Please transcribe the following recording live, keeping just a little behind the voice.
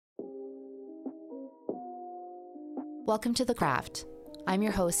Welcome to The Craft. I'm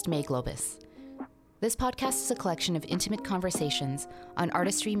your host, May Globus. This podcast is a collection of intimate conversations on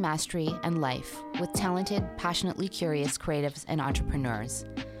artistry, mastery, and life with talented, passionately curious creatives and entrepreneurs.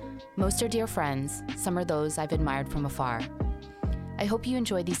 Most are dear friends, some are those I've admired from afar. I hope you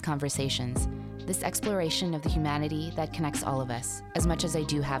enjoy these conversations, this exploration of the humanity that connects all of us, as much as I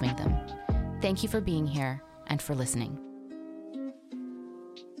do having them. Thank you for being here and for listening.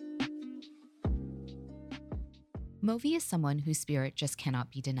 Mauvey is someone whose spirit just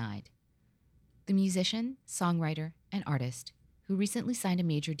cannot be denied. The musician, songwriter, and artist, who recently signed a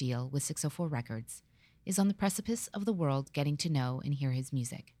major deal with 604 Records, is on the precipice of the world getting to know and hear his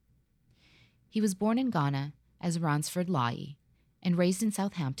music. He was born in Ghana as Ransford Laryea and raised in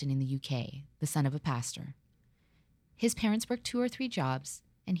South Hampton in the UK, the son of a pastor. His parents worked 2 or 3 jobs,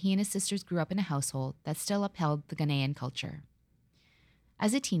 and he and his sisters grew up in a household that still upheld the Ghanaian culture.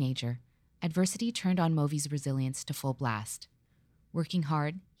 As a teenager, adversity turned on Mauvey's resilience to full blast. Working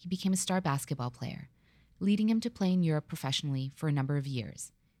hard, he became a star basketball player, leading him to play in Europe professionally for a number of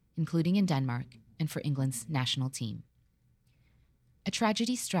years, including in Denmark and for England's national team. A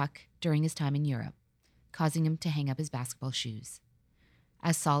tragedy struck during his time in Europe, causing him to hang up his basketball shoes.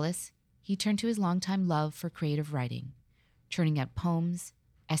 As solace, he turned to his longtime love for creative writing, churning out poems,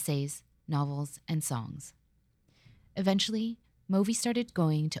 essays, novels, and songs. Eventually, Mauvey started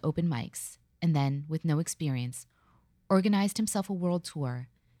going to open mics and then, with no experience, organized himself a world tour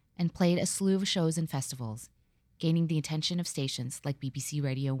and played a slew of shows and festivals, gaining the attention of stations like BBC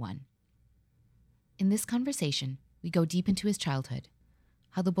Radio 1. In this conversation, we go deep into his childhood,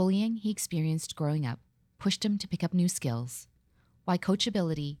 how the bullying he experienced growing up pushed him to pick up new skills, why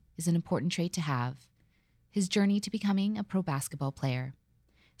coachability is an important trait to have, his journey to becoming a pro basketball player,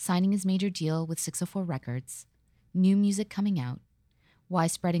 signing his major deal with 604 Records, new music coming out, why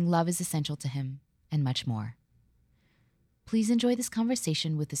spreading love is essential to him, and much more. Please enjoy this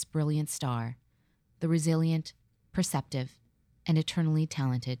conversation with this brilliant star, the resilient, perceptive, and eternally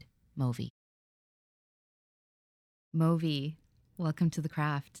talented Mauvey. Mauvey, welcome to The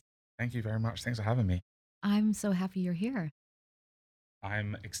Craft. Thank you very much. Thanks for having me. I'm so happy you're here.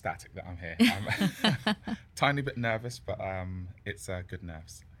 I'm ecstatic that I'm here. I'm tiny bit nervous, but it's good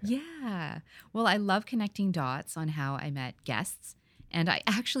nerves. Yeah. Well, I love connecting dots on how I met guests. And I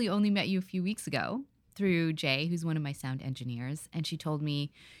actually only met you a few weeks ago through Jay, who's one of my sound engineers. And she told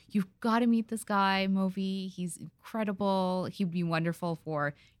me, you've got to meet this guy, Mauvey. He's incredible. He'd be wonderful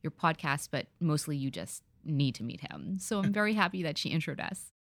for your podcast, but mostly you just need to meet him. So I'm very happy that she introed us.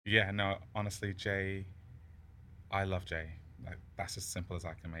 Yeah, no, honestly, Jay, I love Jay. Like, that's as simple as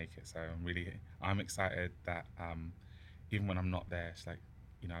I can make it. So I'm excited that even when I'm not there, it's like,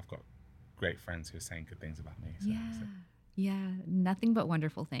 I've got great friends who are saying good things about me. So, Yeah, nothing but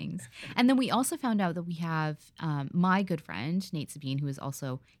wonderful things. And then we also found out that we have my good friend, Nate Sabine,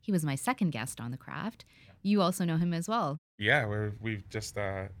 he was my second guest on The Craft. Yeah. You also know him as well. Yeah, we've just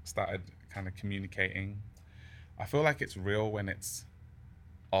started kind of communicating. I feel like it's real when it's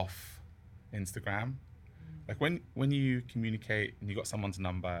off Instagram. Like when you communicate and you got someone's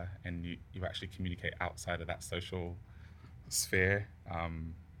number and you actually communicate outside of that social sphere,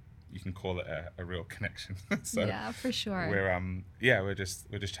 you can call it a real connection. So yeah, for sure. We're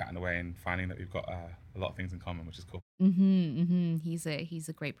just chatting away and finding that we've got a lot of things in common, which is cool. He's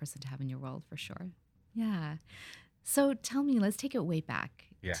a great person to have in your world for sure. Yeah. So tell me, let's take it way back.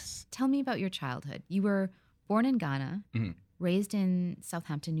 Yes. Tell me about your childhood. You were born in Ghana, raised in South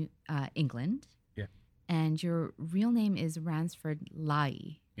Hampton, England. Yeah. And your real name is Ransford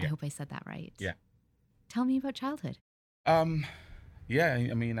Laryea. Yeah. I hope I said that right. Yeah. Tell me about childhood. Yeah,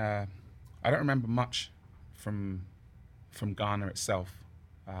 I mean, I don't remember much from Ghana itself.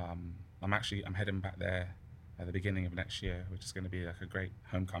 I'm heading back there at the beginning of next year, which is going to be like a great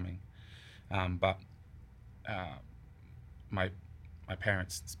homecoming. But my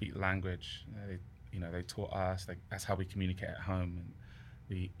parents speak the language. They taught us. That's how we communicate at home, and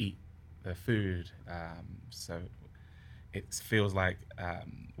we eat their food. So it feels like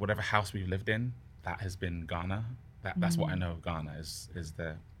whatever house we've lived in, that has been Ghana. That's what I know of Ghana is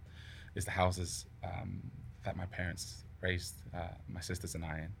the houses that my parents raised my sisters and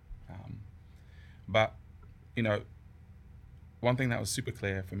I in. But one thing that was super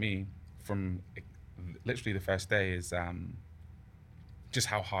clear for me from literally the first day is just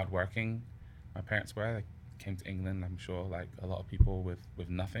how hardworking my parents were. They came to England, I'm sure, like a lot of people with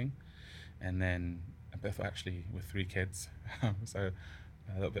nothing, and then both actually with 3 kids, so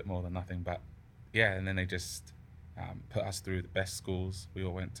a little bit more than nothing. But yeah, and then they just put us through the best schools. We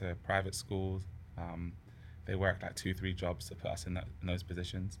all went to private schools. They worked like 2-3 jobs to put us in those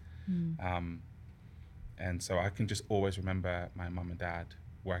positions. And so I can just always remember my mum and dad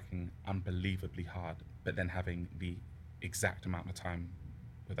working unbelievably hard, but then having the exact amount of time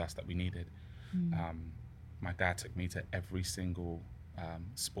with us that we needed. My dad took me to every single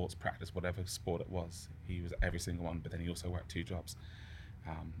sports practice, whatever sport it was. He was at every single one, but then he also worked 2 jobs.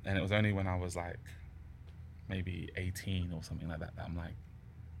 And it was only when I was like maybe 18 or something like that I'm like,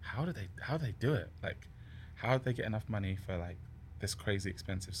 how do they do it? Like, how do they get enough money for like this crazy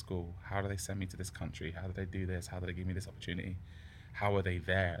expensive school? How do they send me to this country? How do they do this? How do they give me this opportunity? How are they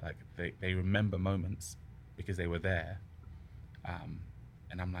there? Like they remember moments because they were there.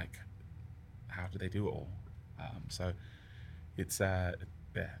 And I'm like, how do they do it all? So it's I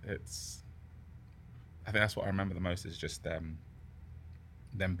think that's what I remember the most, is just them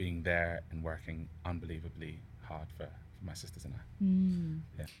being there and working unbelievably hard for my sisters and I.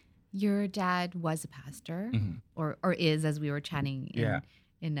 Yeah. Your dad was a pastor, or is, as we were chatting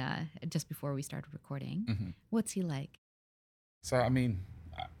in just before we started recording. What's he like? So I mean,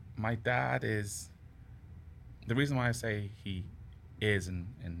 my dad is, the reason why I say he is and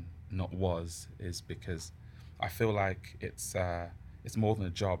not was is because I feel like it's more than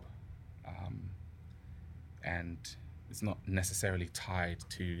a job, and it's not necessarily tied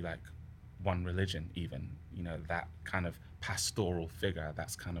to like one religion even, you know, that kind of pastoral figure.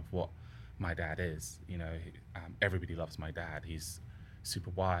 That's kind of what my dad is, you know. Everybody loves my dad. He's super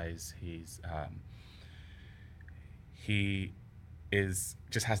wise. He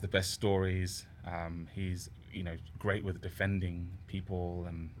just has the best stories. He's, you know, great with defending people,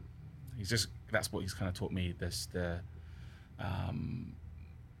 and that's what he's kind of taught me,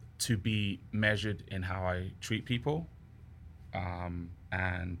 to be measured in how I treat people,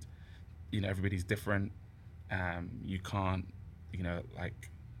 and you know, everybody's different. You can't, you know, like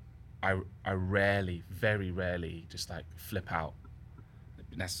I rarely, very rarely, just like flip out.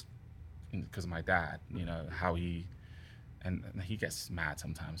 And that's because of my dad, you know, how he gets mad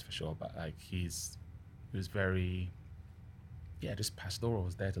sometimes for sure, but like he was very, just pastoral.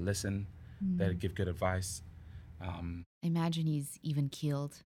 Was there to listen, there to give good advice. I imagine he's even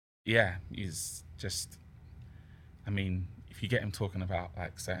keeled. Yeah, he's just, I mean, if you get him talking about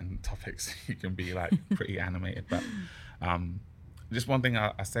like certain topics, he can be like pretty animated. But just one thing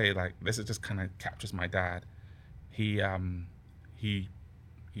I say, like, this is just kind of captures my dad. He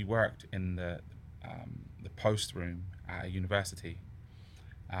worked in the post room at a university,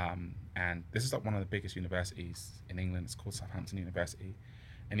 and this is like one of the biggest universities in England. It's called South Hampton University,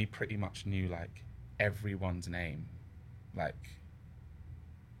 and he pretty much knew like everyone's name, like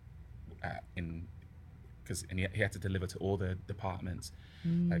because he had to deliver to all the departments,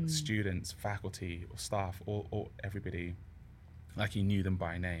 like students, faculty, or staff, or everybody. Like he knew them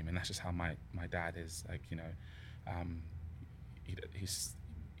by name, and that's just how my dad is. Like, you know, he's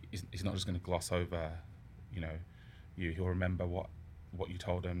not just going to gloss over, you know, he'll remember what you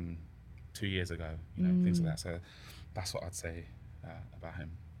told him 2 years ago, you know, things like that. So that's what I'd say about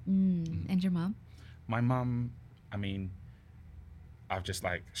him. And your mom? My mum, I mean, I've just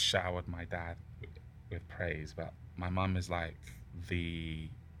like showered my dad with praise, but my mum is like the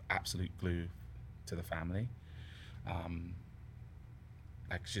absolute glue to the family.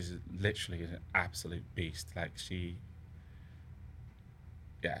 Like she's literally an absolute beast. Like she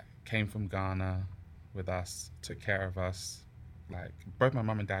came from Ghana with us, took care of us. Like both my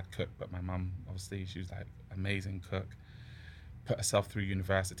mum and dad cook, but my mum, obviously, she was like amazing cook. Put herself through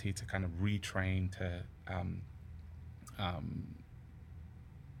university to kind of retrain to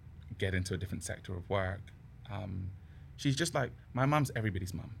get into a different sector of work. She's just like, my mum's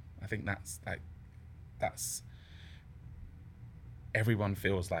everybody's mum. I think that's everyone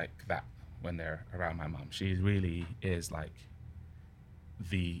feels like that when they're around my mum. She really is like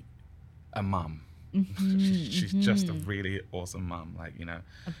a mum. She's just a really awesome mum, like, you know.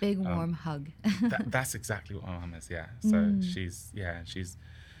 A big warm hug. That's exactly what my mum is, yeah. So she's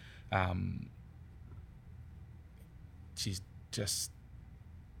just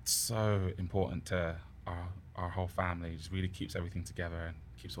so important to our whole family. Just really keeps everything together and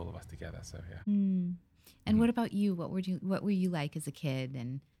keeps all of us together. So yeah. And what about you? What were you like as a kid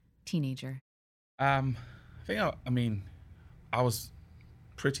and teenager? I think I was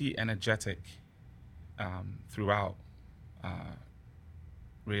pretty energetic throughout,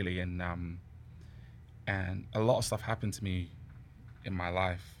 really, and a lot of stuff happened to me in my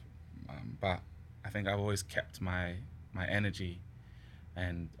life, but I think I've always kept my energy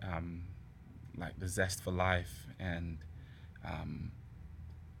and like the zest for life, and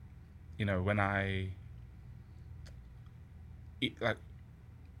you know, when I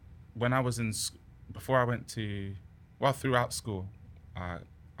was before I went to, throughout school,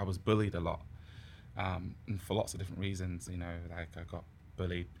 I was bullied a lot. And for lots of different reasons, like I got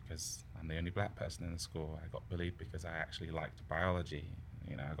bullied because I'm the only black person in the school. I got bullied because I actually liked biology.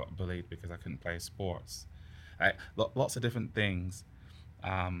 I got bullied because I couldn't play sports. Lots of different things.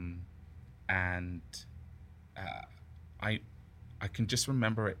 And I I can just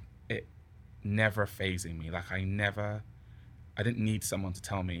remember it never phasing me. Like I didn't need someone to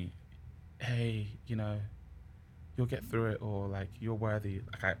tell me, hey, you'll get through it, or like you're worthy.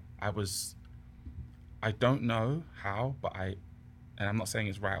 Like I don't know how, but and I'm not saying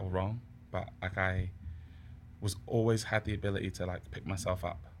it's right or wrong, but like I was always had the ability to like pick myself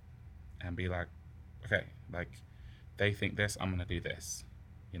up and be like, okay, like they think this, I'm gonna do this.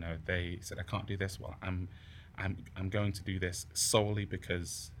 They said I can't do this. Well, I'm going to do this solely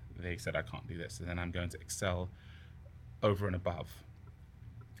because they said I can't do this, and then I'm going to excel over and above.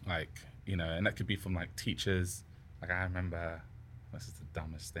 Like, and that could be from like teachers. Like I remember, this is the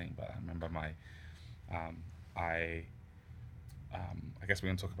dumbest thing, but I remember I guess we're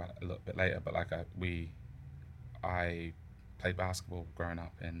gonna talk about it a little bit later, but like I played basketball growing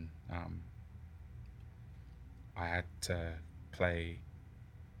up, and I had to play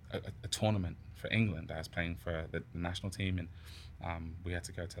a tournament for England. I was playing for the national team, and we had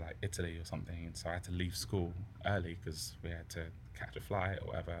to go to like Italy or something, and so I had to leave school early because we had to catch a flight or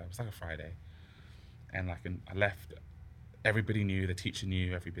whatever. It was like a Friday, and I left. Everybody knew, the teacher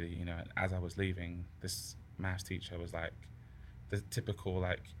knew, everybody, and as I was leaving, this maths teacher was like, the typical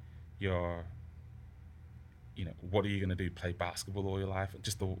like, what are you gonna do? Play basketball all your life?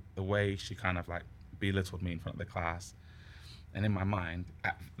 Just the way she kind of like belittled me in front of the class. And in my mind,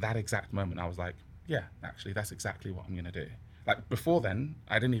 at that exact moment, I was like, yeah, actually, that's exactly what I'm gonna do. Like before then,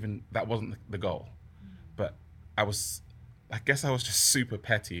 that wasn't the goal. But I guess I was just super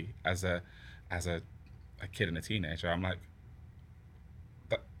petty as a kid and a teenager. I'm like,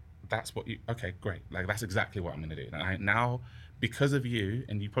 that's what okay, great. Like that's exactly what I'm gonna do. And now, because of you,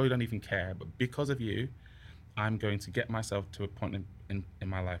 and you probably don't even care, but because of you, I'm going to get myself to a point in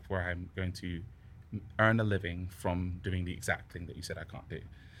my life where I'm going to earn a living from doing the exact thing that you said I can't do.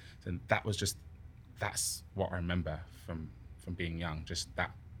 So that's what I remember from being young, just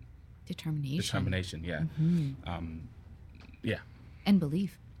that determination, yeah. Mm-hmm. Yeah. And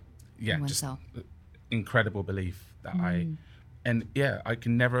belief. Yeah, in just oneself. Incredible belief that I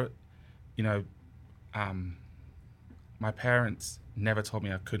can never, my parents never told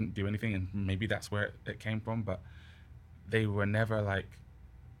me I couldn't do anything, and maybe that's where it came from, but they were never like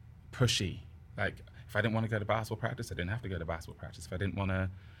pushy. Like if I didn't want to go to basketball practice, I didn't have to go to basketball practice. If I didn't want to,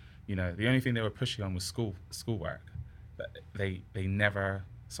 the only thing they were pushy on was schoolwork. But they never.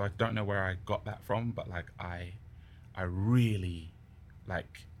 So I don't know where I got that from, but like I really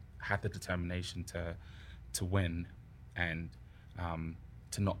like had the determination to win, and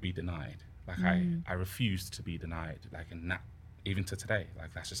to not be denied. Like I refused to be denied. Like, and that even to today,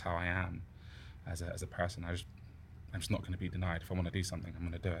 like that's just how I am as a person. I'm just not going to be denied. If I want to do something, I'm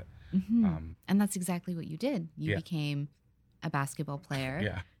going to do it. Mm-hmm. And that's exactly what you did. You became a basketball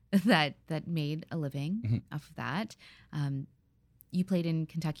player that made a living off of that. You played in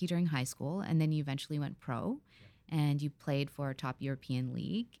Kentucky during high school, and then you eventually went pro, and you played for a top European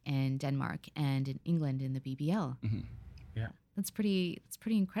league in Denmark and in England in the BBL. Mm-hmm. Yeah, that's pretty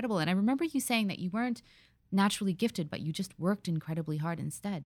incredible. And I remember you saying that you weren't naturally gifted, but you just worked incredibly hard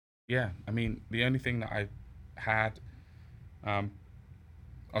instead. Yeah, I mean, the only thing that I had, I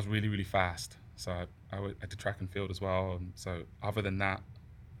was really, really fast. So I did track and field as well. And so other than that,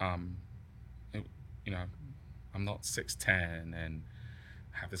 I'm not 6'10" and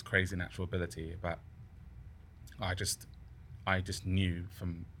have this crazy natural ability, but I just knew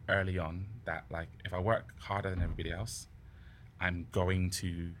from early on that like if I work harder than everybody else, I'm going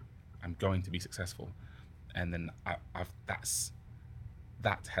to be successful. And then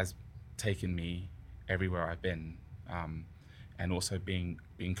that has taken me everywhere I've been, and also being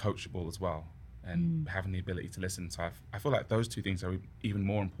coachable as well, and having the ability to listen. So I feel like those two things are even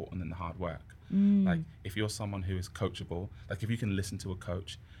more important than the hard work. Like if you're someone who is coachable, like if you can listen to a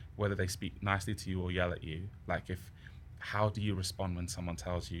coach, whether they speak nicely to you or yell at you, like how do you respond when someone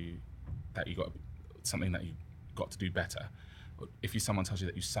tells you that you got something that you got to do better? If someone tells you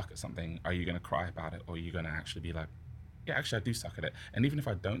that you suck at something, are you going to cry about it, or are you going to actually be like, yeah, actually I do suck at it, and even if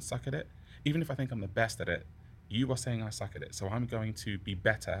I don't suck at it, even if I think I'm the best at it, you are saying I suck at it, so I'm going to be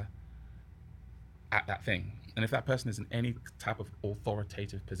better at that thing. And if that person is in any type of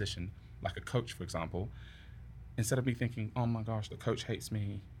authoritative position, like a coach, for example, instead of me thinking, oh my gosh, the coach hates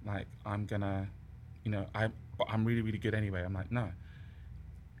me, like I'm gonna, but I'm really, really good anyway. I'm like, no,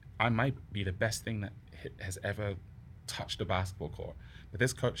 I might be the best thing that has ever touched a basketball court,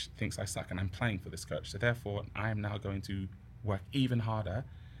 this coach thinks I suck and I'm playing for this coach. So therefore, I am now going to work even harder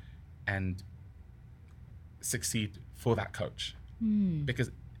and succeed for that coach.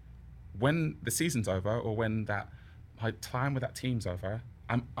 Because when the season's over, or when my time with that team's over,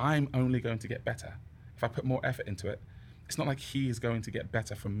 I'm only going to get better. If I put more effort into it, it's not like he is going to get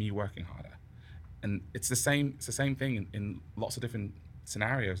better from me working harder. And it's the same thing in lots of different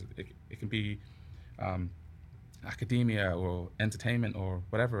scenarios. It can be academia or entertainment or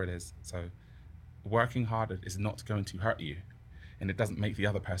whatever it is. So working harder is not going to hurt you, and it doesn't make the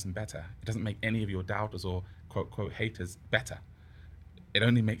other person better. It doesn't make any of your doubters or quote haters better. It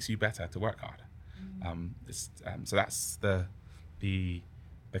only makes you better to work hard. So that's the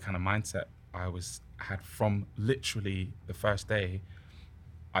kind of mindset I had from literally the first day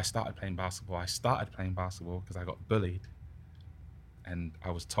I started playing basketball. I started playing basketball because I got bullied, and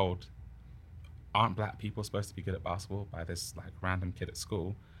I was told, aren't black people supposed to be good at basketball, by this like random kid at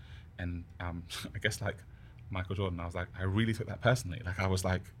school? And I guess like Michael Jordan, I was like, I really took that personally. Like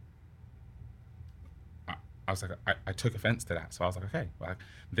I took offense to that. So I was like, okay, like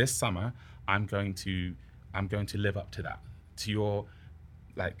this summer I'm going to live up to that, to your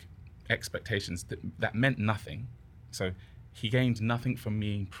like expectations that meant nothing. So he gained nothing from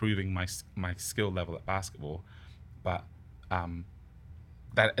me improving my skill level at basketball, but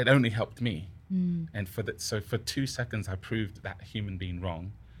that it only helped me. And for 2 seconds I proved that human being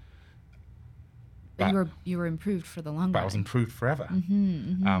wrong. But you were improved for the long run. But I was improved forever.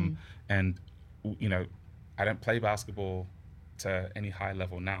 And you know, I don't play basketball to any high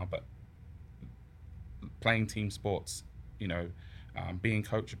level now, but playing team sports, you know, being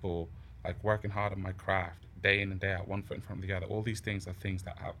coachable, like working hard on my craft, day in and day out, one foot in front of the other. All these things are things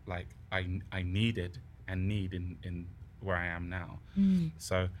that I needed and need in where I am now.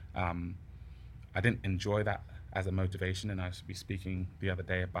 So I didn't enjoy that as a motivation, and I was speaking the other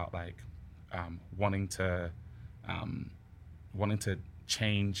day about like wanting to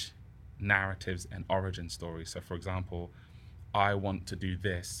change narratives and origin stories. So for example, I want to do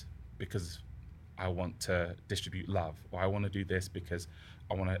this because I want to distribute love, or I want to do this because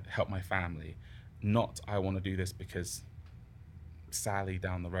I want to help my family, not I want to do this because Sally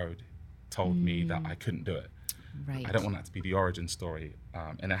down the road told me that I couldn't do it. Right. I don't want that to be the origin story,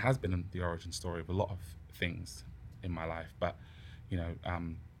 and it has been the origin story of a lot of things in my life. But you know,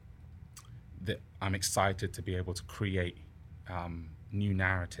 I'm excited to be able to create new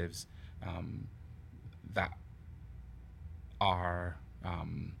narratives that are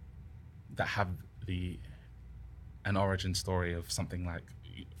that have an origin story of something like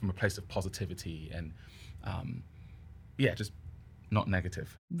from a place of positivity and just not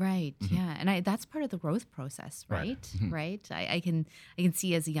negative. Right. Yeah. And that's part of the growth process, right? Right. I can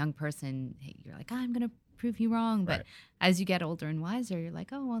see as a young person, hey, you're like, I'm going to prove you wrong. But as you get older and wiser, you're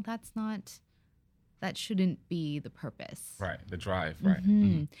like, oh, well, that shouldn't be the purpose. Right. The drive. Right.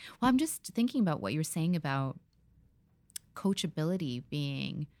 Well, I'm just thinking about what you're saying about coachability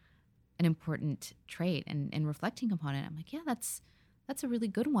being an important trait and reflecting upon it. I'm like, yeah, that's a really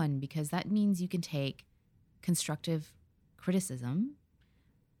good one, because that means you can take constructive criticism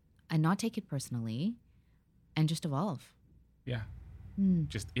and not take it personally and just evolve. Yeah.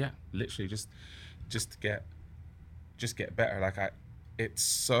 Literally just get better. Like it's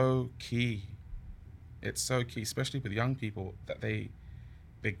so key. It's so key, especially with young people, that they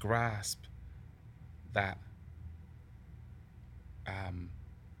grasp that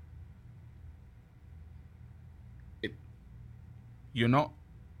you're not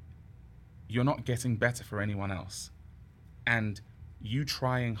getting better for anyone else, and you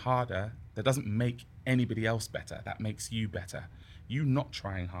trying harder, that doesn't make anybody else better. That makes you better. You not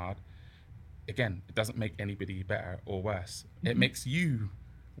trying hard, again, it doesn't make anybody better or worse. It makes you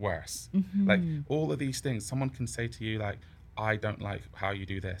worse. Like all of these things, someone can say to you like, I don't like how you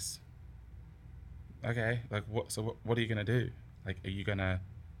do this. Okay, like what are you gonna do? Like, are you gonna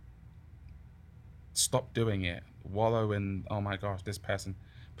stop doing it, wallow in, oh my gosh, this person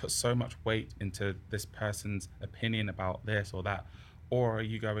put so much weight into this person's opinion about this or that? Or are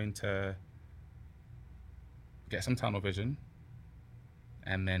you going to get some tunnel vision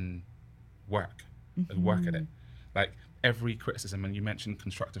and then work at it? Like every criticism, and you mentioned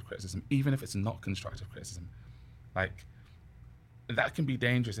constructive criticism, even if it's not constructive criticism, like that can be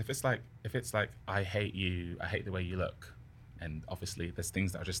dangerous. If it's like I hate you, I hate the way you look, and obviously there's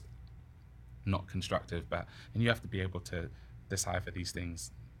things that are just not constructive, and you have to be able to decipher these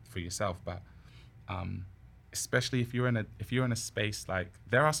things for yourself. But especially if you're in a space, like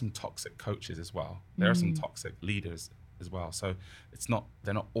there are some toxic coaches as well. There are some toxic leaders as well. So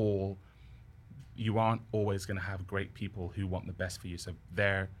they're not all, you aren't always going to have great people who want the best for you. So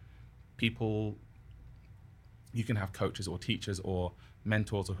they're people, you can have coaches or teachers or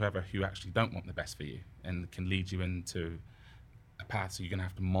mentors or whoever who actually don't want the best for you and can lead you into a path. So you're going to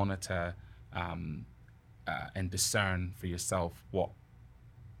have to monitor and discern for yourself what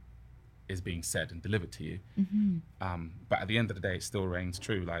is being said and delivered to you. But at the end of the day, it still reigns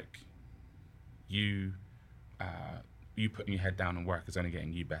true. Like you putting your head down and work is only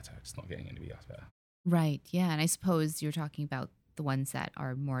getting you better. It's not getting anybody else better. Right. Yeah. And I suppose you're talking about the ones that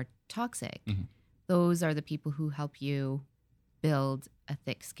are more toxic. Those are the people who help you build a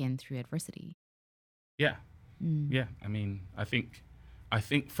thick skin through adversity. Yeah. Yeah. I mean, I think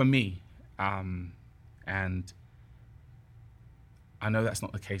for me, and I know that's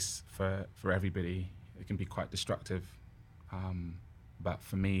not the case for everybody. It can be quite destructive. But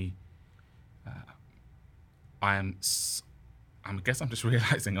for me, I guess I'm just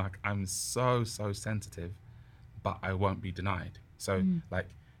realizing like I'm so sensitive, but I won't be denied. So like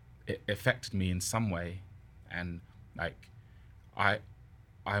it affected me in some way, and like I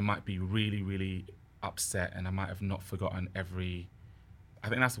might be really upset, and I might have not forgotten I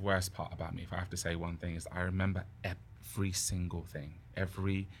think that's the worst part about me. If I have to say one thing, is I remember every single thing,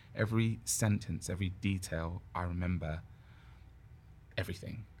 every sentence, every detail. I remember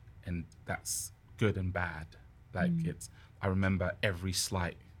everything, and that's good and bad. Like I remember every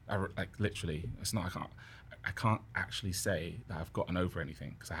slight. Like literally, it's not. I can't actually say that I've gotten over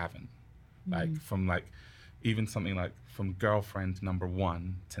anything because I haven't. Like from like even something like from girlfriend number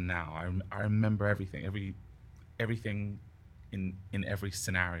 1 to now, I remember everything, everything in every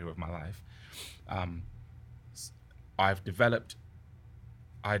scenario of my life. I've developed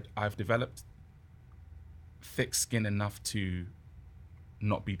thick skin enough to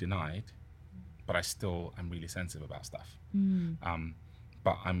not be denied, but I still am really sensitive about stuff.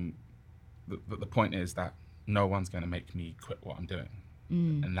 But the point is that no one's going to make me quit what I'm doing,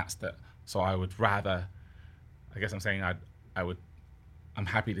 and so I would rather, I guess I'm saying I'm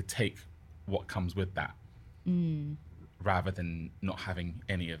happy to take what comes with that, rather than not having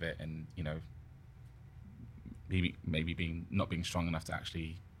any of it, and maybe not being strong enough to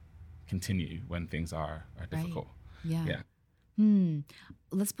actually continue when things are difficult. Right.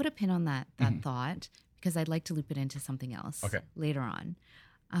 Let's put a pin on that thought, because I'd like to loop it into something else later on.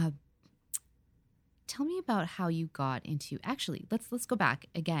 Tell me about how you got into, actually, let's go back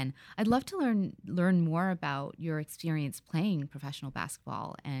again. I'd love to learn more about your experience playing professional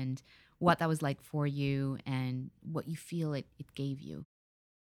basketball and what that was like for you and what you feel it gave you.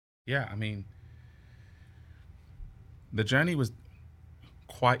 Yeah, I mean, the journey was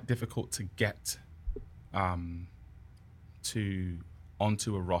quite difficult to get onto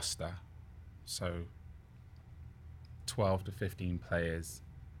a roster. So 12 to 15 players,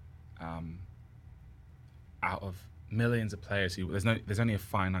 out of millions of players there's only a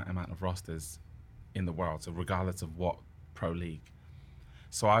finite amount of rosters in the world, so regardless of what pro league.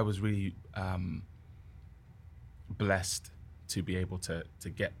 So I was really blessed to be able to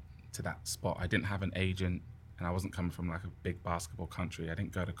get to that spot. I didn't have an agent, and I wasn't coming from like a big basketball country. I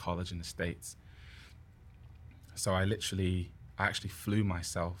didn't go to college in the States. So I actually flew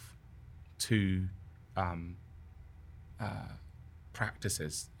myself to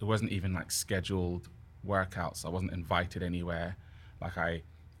practices. It wasn't even like scheduled workouts. I wasn't invited anywhere. Like I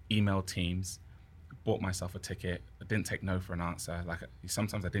emailed teams, bought myself a ticket. I didn't take no for an answer. Like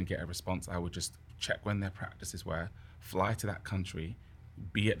sometimes I didn't get a response. I would just check when their practices were, fly to that country,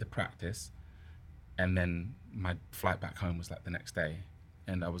 be at the practice, and then my flight back home was like the next day.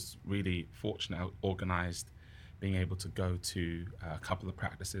 And I was really fortunate. I organized being able to go to a couple of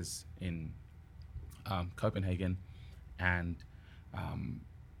practices in Copenhagen, and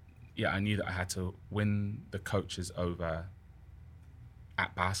I knew that I had to win the coaches over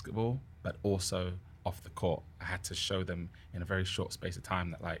at basketball, but also off the court. I had to show them in a very short space of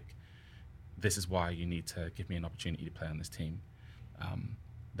time that like, this is why you need to give me an opportunity to play on this team.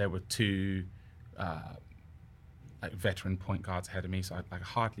 There were 2 like veteran point guards ahead of me, so I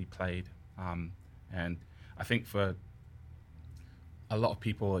hardly played. And I think for a lot of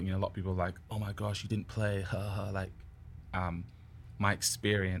people, like, oh my gosh, you didn't play, like, my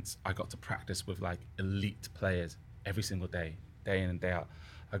experience, I got to practice with like elite players every single day in and day out.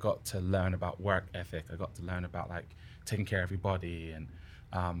 I got to learn about work ethic. I got to learn about like taking care of everybody, and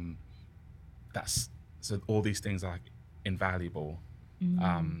so all these things are like invaluable.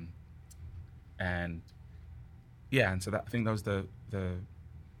 And so that, I think those the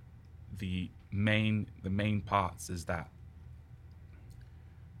main parts is that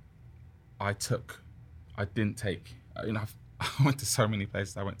I didn't take, I went to so many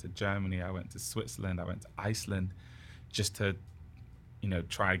places. I went to Germany, I went to Switzerland, I went to Iceland, just to,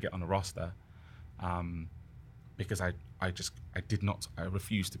 try to get on a roster, because I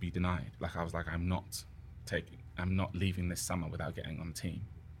refused to be denied. Like, I was like, I'm not leaving this summer without getting on the team,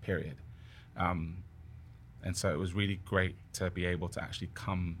 period. And so it was really great to be able to actually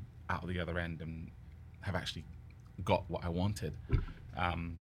come out of the other end and have actually got what I wanted.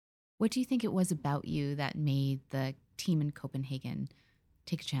 What do you think it was about you that made the team in Copenhagen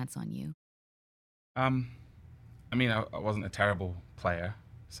take a chance on you? I wasn't a terrible player,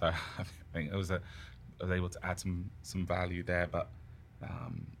 so I think I was able to add some value there. But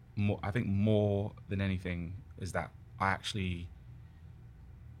I think more than anything is that I actually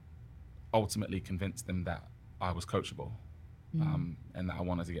ultimately convinced them that I was coachable, and that I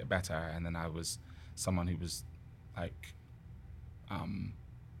wanted to get better. And then I was someone who was like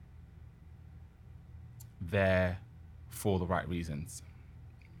there for the right reasons.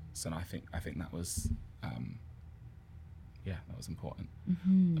 So I think that was that was important.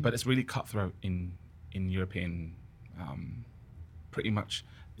 Mm-hmm. But it's really cutthroat in European, pretty much.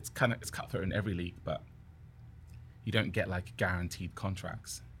 It's cutthroat in every league, but you don't get like guaranteed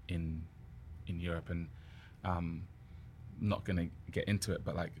contracts in Europe. And I'm not going to get into it,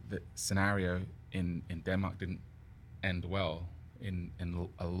 but like the scenario in Denmark didn't end well in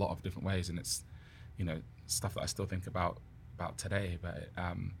a lot of different ways, and it's stuff that I still think about today. But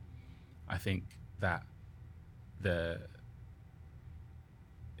I think that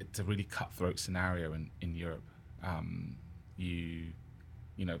it's a really cutthroat scenario in Europe. We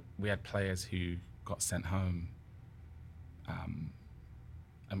had players who got sent home.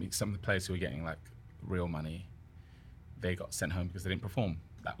 Some of the players who were getting like real money, they got sent home because they didn't perform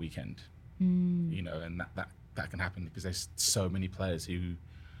that weekend. And that can happen because there's so many players who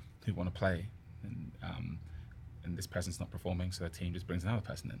want to play, and this person's not performing, so the team just brings another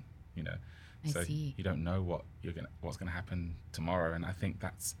person in. I see. You don't know what's gonna happen tomorrow. And I think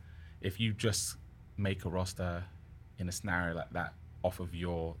that's, if you just make a roster in a scenario like that off of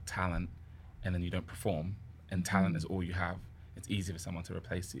your talent, and then you don't perform, and talent is all you have, it's easy for someone to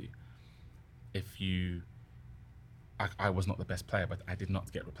replace you. I was not the best player, but I did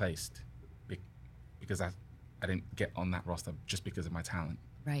not get replaced because I didn't get on that roster just because of my talent.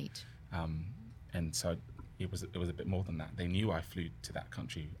 Right. And so it was a bit more than that. They knew I flew to that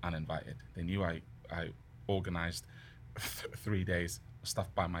country uninvited. They knew I organized 3 days of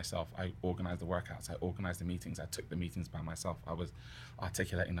stuff by myself. I organized the workouts. I organized the meetings. I took the meetings by myself. I was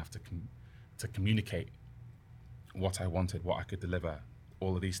articulate enough to communicate what I wanted, what I could deliver,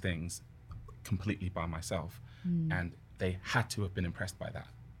 all of these things completely by myself. And they had to have been impressed by that.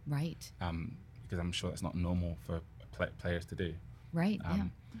 Right. Because I'm sure that's not normal for players to do. Right, yeah.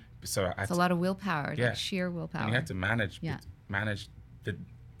 So it's a lot of willpower, yeah. like sheer willpower. And you had to manage the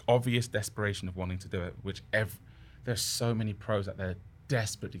obvious desperation of wanting to do it, which there's so many pros that they're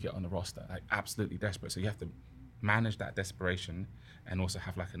desperate to get on the roster, like absolutely desperate. So you have to manage that desperation and also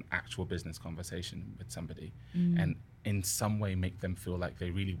have like an actual business conversation with somebody, and in some way make them feel like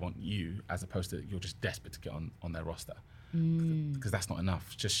they really want you, as opposed to you're just desperate to get on their roster, because that's not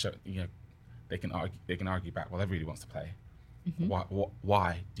enough. Just show, they can argue back, well, everybody wants to play.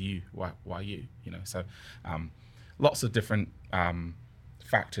 Why you? So lots of different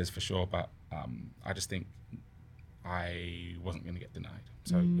factors for sure, but I just think I wasn't going to get denied.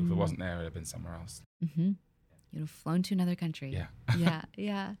 So if it wasn't there, it would have been somewhere else. You'd have flown to another country. Yeah.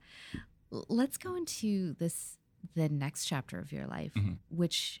 Yeah. Let's go into the next chapter of your life,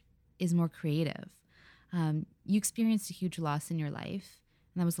 which is more creative. You experienced a huge loss in your life,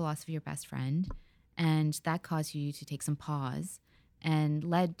 and that was the loss of your best friend. And that caused you to take some pause and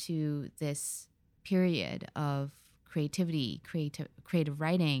led to this period of creativity, creative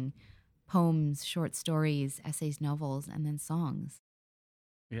writing, poems, short stories, essays, novels, and then songs.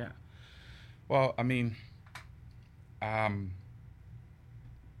 Yeah. Well, I mean,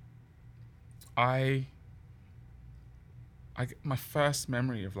 my first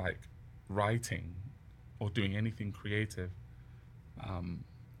memory of like writing or doing anything creative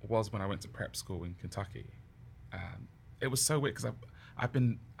was when I went to prep school in Kentucky. It was so weird because I've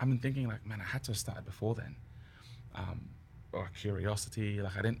been thinking like, man, I had to have started before then. Or curiosity,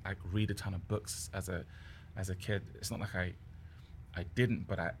 like I didn't like read a ton of books as a kid. It's not like I didn't,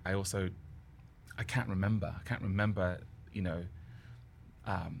 but I can't remember.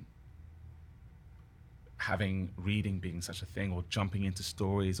 Having reading being such a thing, or jumping into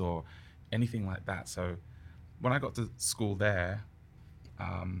stories or anything like that. So when I got to school there,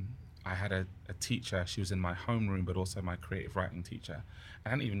 I had a teacher. She was in my homeroom, but also my creative writing teacher. I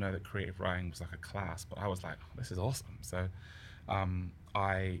didn't even know that creative writing was like a class, but I was like, oh, this is awesome. So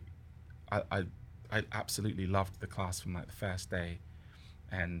I, I I absolutely loved the class from like the first day,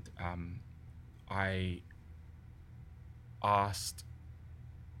 and I asked,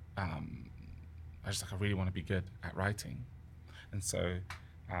 I was like, I really want to be good at writing, and so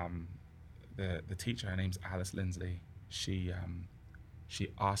the teacher, her name's Alice Lindsley. She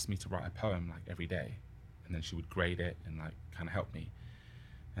asked me to write a poem like every day, and then she would grade it and like kind of help me.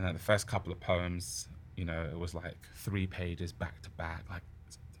 And like the first couple of poems, you know, it was like 3 pages back to back, like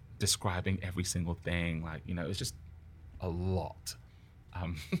describing every single thing. Like, you know, it was just a lot.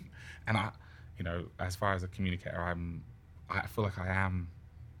 And I, you know, as far as a communicator, I feel like I am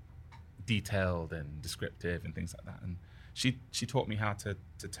detailed and descriptive and things like that. And she taught me how to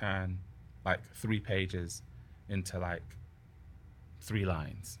turn like 3 pages into like 3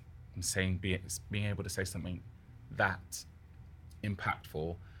 lines, and being able to say something that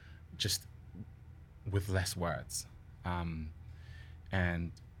impactful just with less words,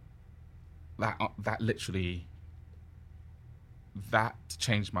 and that literally that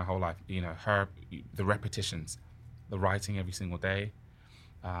changed my whole life. You know, the repetitions, the writing every single day,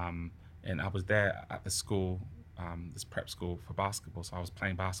 and I was there at the school, this prep school for basketball, so I was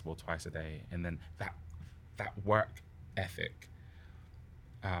playing basketball twice a day, and then that work ethic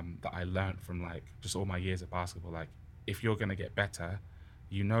that I learned from like just all my years at basketball. Like, if you're gonna get better,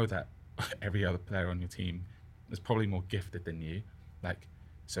 you know that every other player on your team is probably more gifted than you. Like,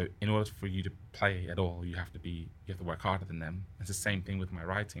 so in order for you to play at all, you have to work harder than them. It's the same thing with my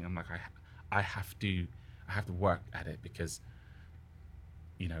writing. I'm like, I have to work at it, because,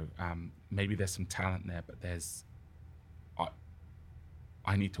 you know, maybe there's some talent there, but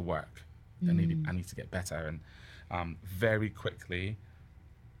I need to work. I need to get better. And very quickly,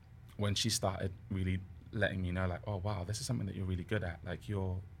 when she started really letting me know, like, oh wow, this is something that you're really good at. Like,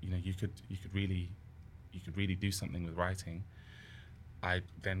 you could really do something with writing. I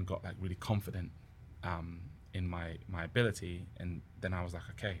then got like really confident in my ability, and then I was like,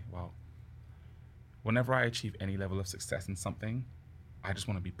 okay, well, whenever I achieve any level of success in something, I just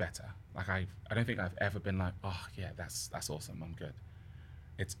want to be better. Like, I don't think I've ever been like, oh yeah, that's awesome, I'm good.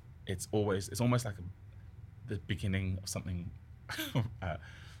 It's almost like the beginning of something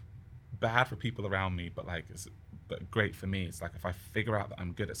bad for people around me, but great for me. It's like, if I figure out that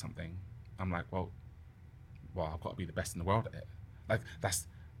I'm good at something, I'm like, well, I've got to be the best in the world at it. Like, that's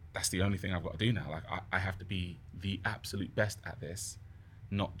the only thing I've got to do now. Like, I have to be the absolute best at this,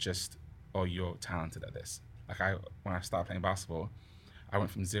 not just, oh, you're talented at this. Like, when I started playing basketball, I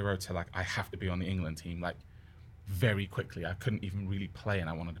went from 0 to like, I have to be on the England team. Like, very quickly, I couldn't even really play, and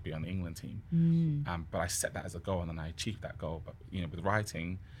I wanted to be on the England team. But I set that as a goal, and then I achieved that goal. But, you know, with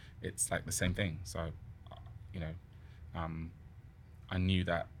writing, it's like the same thing. So, you know, I knew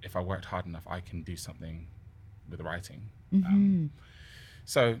that if I worked hard enough, I can do something with writing.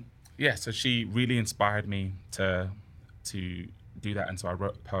 So she really inspired me to do that, and so I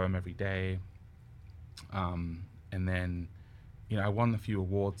wrote a poem every day. And then, you know, I won a few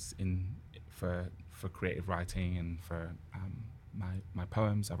awards for creative writing and for my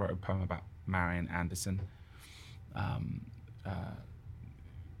poems. I wrote a poem about Marian Anderson,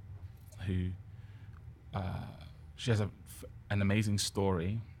 who she has an amazing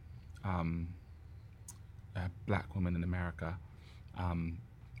story, a black woman in America, and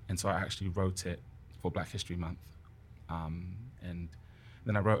so I actually wrote it for Black History Month, and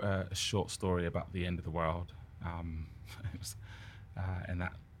then I wrote a short story about the end of the world, and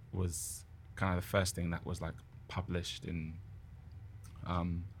that was kind of the first thing that was like published, and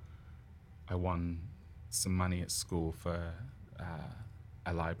I won some money at school for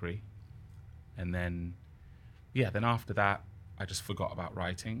a library, and then after that I just forgot about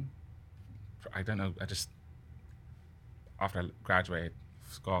writing. I don't know, after I graduated,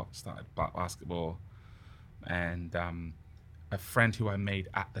 started basketball, and a friend who I made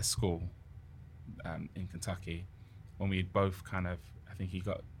at the school in Kentucky, when we had both kind of, I think he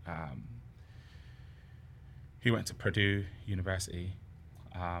went to Purdue University,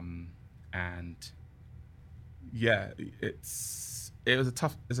 and yeah, it was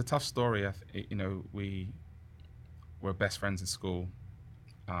a tough story. You know, we were best friends in school.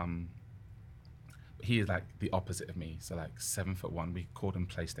 He is like the opposite of me. So like 7'1", we called him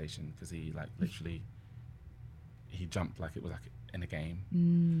PlayStation, because he like literally, he jumped like it was like in a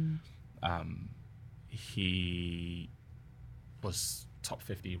game. He was top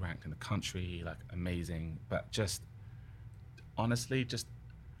 50 ranked in the country, like amazing, but just honestly, just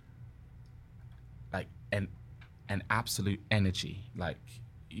like an absolute energy. Like,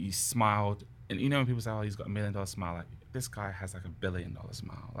 he smiled, and you know when people say, "Oh, he's got $1 million smile," like this guy has like $1 billion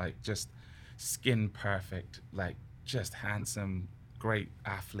smile, like just skin perfect, like just handsome, great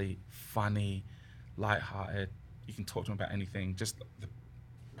athlete, funny, lighthearted. You can talk to him about anything, just the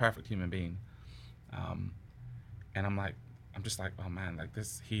perfect human being. And I'm just like, oh man, like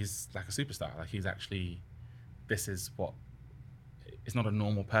this, he's like a superstar. Like he's actually, this is what, it's not a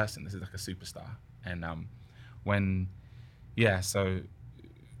normal person. This is like a superstar. And when, yeah, so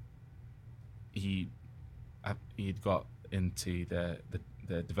he'd got into the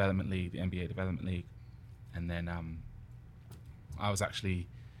development league, the NBA development league, and then I was actually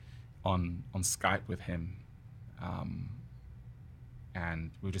on Skype with him,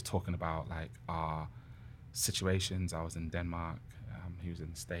 and we were just talking about like our situations. I was in Denmark, he was in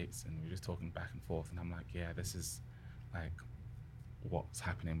the States, and we were just talking back and forth. And I'm like, yeah, this is like what's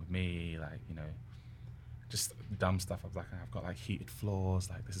happening with me, like, you know, just dumb stuff. I was like, I've got like heated floors,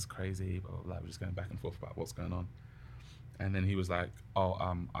 like this is crazy, blah, blah, blah. We're just going back and forth about what's going on. And then he was like, oh,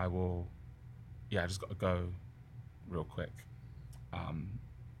 I just got to go real quick.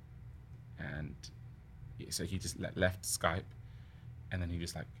 And so he just left Skype, and then he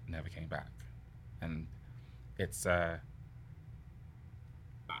just like never came back. And it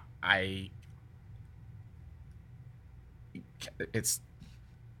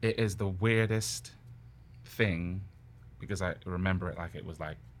is the weirdest thing, because I remember it like it was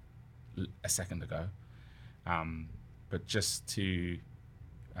like a second ago. But just to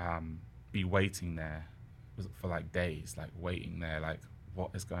be waiting there for like days, like waiting there, like what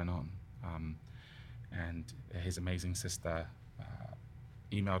is going on? And his amazing sister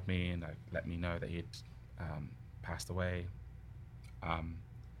emailed me and like let me know that he had passed away.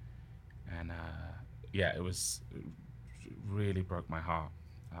 Yeah, it really broke my heart.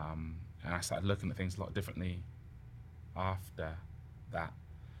 And I started looking at things a lot differently after that.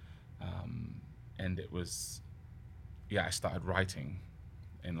 And it was, yeah, I started writing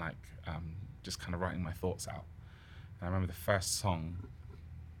and like just kind of writing my thoughts out. And I remember the first song,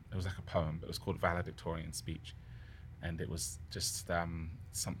 it was like a poem, but it was called Valedictorian Speech. And it was just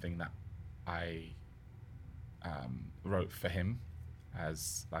something that I wrote for him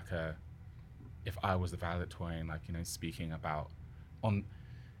as like if I was the valedictorian, like, you know, speaking about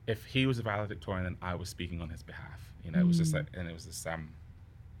if he was a valedictorian, then I was speaking on his behalf. You know, it was just like, and it was this,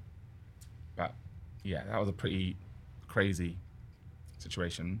 but yeah, that was a pretty crazy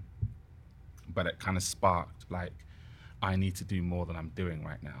situation, but it kind of sparked like, I need to do more than I'm doing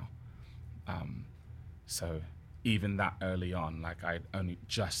right now. So even that early on, like I only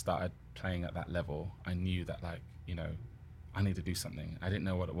just started playing at that level, I knew that like, you know, I need to do something. I didn't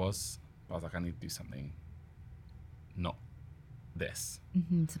know what it was, but I was like, I need to do something, not this.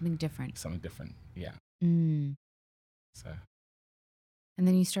 Something different. Something different, yeah. So. And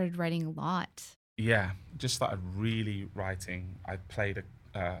then you started writing a lot. Yeah, just started really writing. I played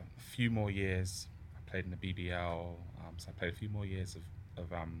a few more years. I played in the BBL, so I played a few more years of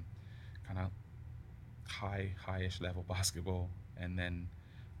kind of high-ish level basketball, and then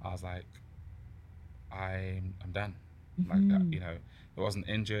I was like, I'm done. Like, you know, I wasn't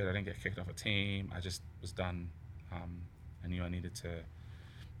injured. I didn't get kicked off a team. I just was done. I knew I needed to.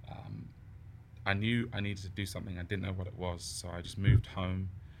 I knew I needed to do something. I didn't know what it was, so I just moved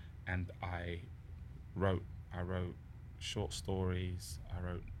home, and I wrote short stories. I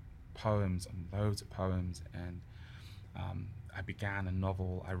wrote poems and loads of poems, and I began a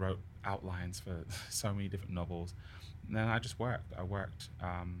novel. I wrote outlines for so many different novels, and then I just worked. I worked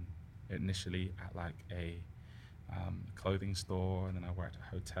initially at like a clothing store, and then I worked at a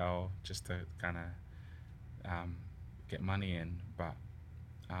hotel just to kind of get money in. But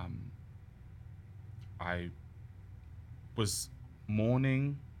I was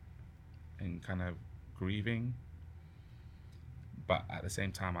mourning and kind of grieving, but at the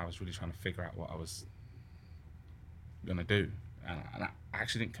same time I was really trying to figure out what I was gonna do, and I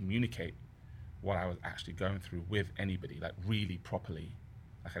actually didn't communicate what I was actually going through with anybody, like really properly.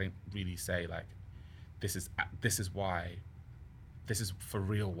 Like I didn't really say like, this is for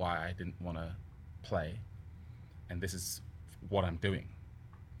real why I didn't want to play, and this is what I'm doing.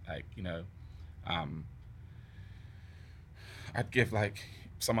 Like, you know, I'd give, like,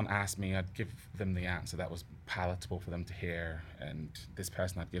 someone asked me, I'd give them the answer that was palatable for them to hear, and this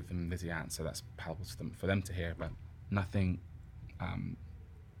person, I'd give them the answer that's palatable for them to hear, but nothing of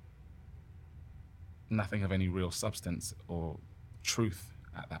any real substance or truth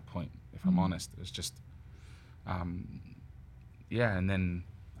at that point, if I'm honest. It was just, yeah, and then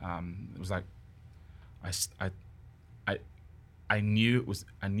it was like, I knew it was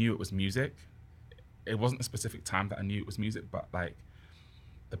music. It wasn't a specific time that I knew it was music, but like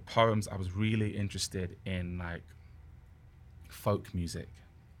the poems, I was really interested in like folk music,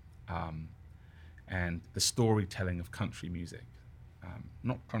 and the storytelling of country music.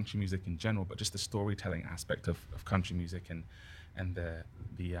 Not country music in general, but just the storytelling aspect of country music, and the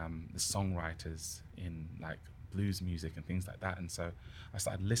songwriters in like blues music and things like that. And so I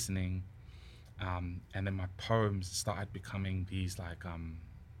started listening, and then my poems started becoming these like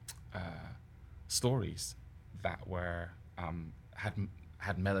stories that were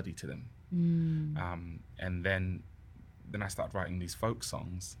had melody to them. And then I started writing these folk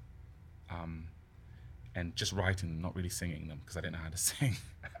songs, and just writing them, not really singing them because I didn't know how to sing.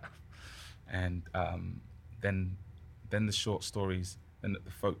 And then the short stories, then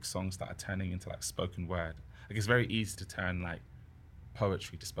the folk songs started turning into like spoken word. Like it's very easy to turn like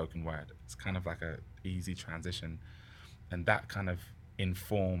poetry to spoken word. It's kind of like a easy transition, and that kind of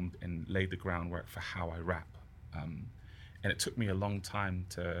informed and laid the groundwork for how I rap. And it took me a long time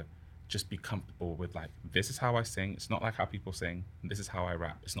to just be comfortable with like, this is how I sing. It's not like how people sing. And this is how I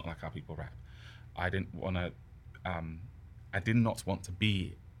rap. It's not like how people rap. I did not want to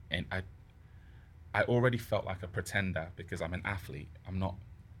be, and I already felt like a pretender because I'm an athlete. I'm not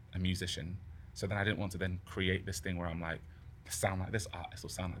a musician. So then I didn't want to then create this thing where I'm like, sound like this artist or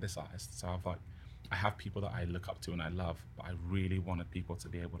sound like this artist. So I have people that I look up to and I love, but I really wanted people to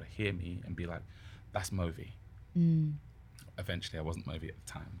be able to hear me and be like, that's Mauvey. Eventually I wasn't Mauvey at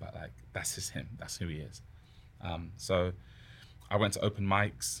the time, but like, that's just him. That's who he is. So I went to open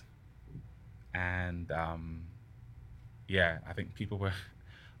mics, and I think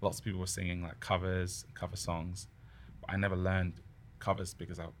lots of people were singing like cover songs, but I never learned covers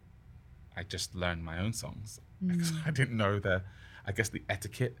because I just learned my own songs because I didn't know the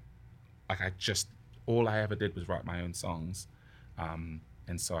etiquette. Like all I ever did was write my own songs, and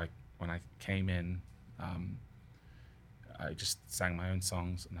so when I came in, I just sang my own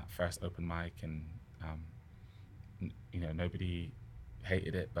songs on that first open mic, and nobody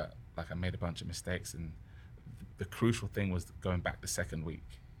hated it, but like I made a bunch of mistakes, and the crucial thing was going back the second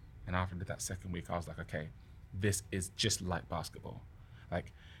week. And after that second week, I was like, okay, this is just like basketball.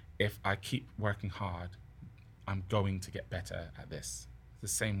 Like, if I keep working hard, I'm going to get better at this. The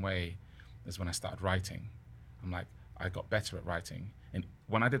same way as when I started writing. I'm like, I got better at writing. And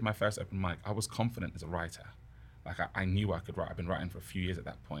when I did my first open mic, I was confident as a writer. Like, I knew I could write. I've been writing for a few years at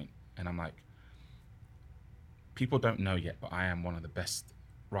that point. And I'm like, people don't know yet, but I am one of the best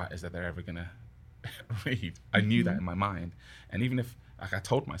writers that they're ever gonna read. I knew that in my mind. And even if, like, I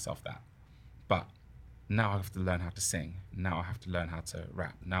told myself that, but now I have to learn how to sing. Now I have to learn how to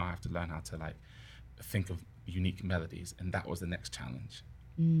rap. Now I have to learn how to like think of unique melodies. And that was the next challenge.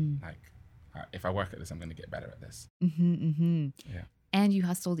 Like, if I work at this, I'm gonna get better at this. Yeah. And you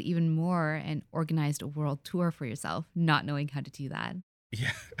hustled even more and organized a world tour for yourself, not knowing how to do that.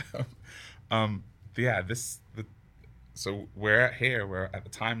 Yeah. So we're at the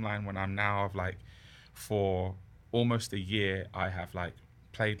timeline when I'm now of like, for almost a year, I have like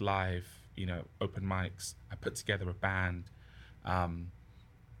played live, open mics. I put together a band.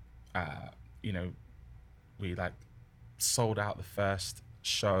 We like sold out the first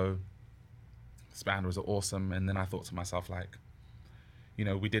show. This band was awesome. And then I thought to myself, like,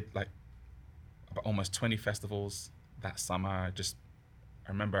 we did like about almost 20 festivals that summer. I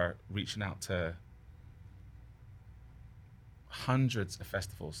remember reaching out to hundreds of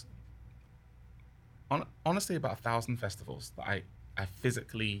festivals. Honestly, about 1,000 festivals that I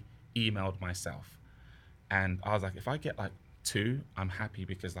physically emailed myself. And I was like, if I get like 2, I'm happy,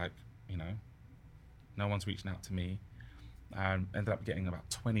 because like, no one's reaching out to me. Ended up getting about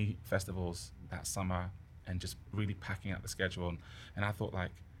 20 festivals that summer and just really packing out the schedule. And I thought,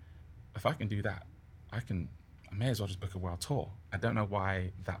 like, if I can do that, I may as well just book a world tour. I don't know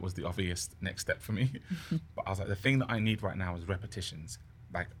why that was the obvious next step for me. But I was like, the thing that I need right now is repetitions.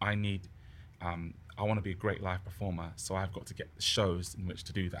 Like, I want to be a great live performer, so I've got to get the shows in which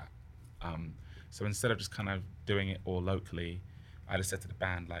to do that. So instead of just kind of doing it all locally, I just said to the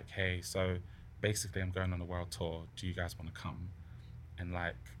band, like, hey, so basically I'm going on a world tour. Do you guys want to come? And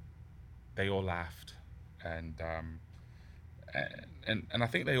like, they all laughed, and I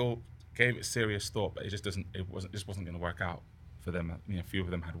think they all gave it serious thought, but it just wasn't going to work out for them. A few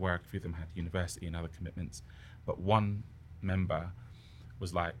of them had work, a few of them had university and other commitments, but one member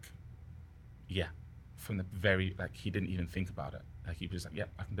was like, yeah, from the very, like, he didn't even think about it. Like, he was like, yeah,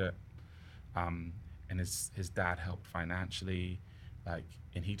 I can do it. And his dad helped financially, like,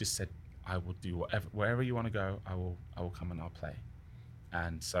 and he just said, I will do wherever you want to go, I will come and I'll play.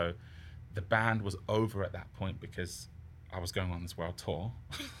 And so the band was over at that point because I was going on this world tour.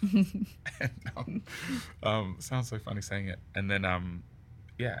 And, sounds so funny saying it. And then,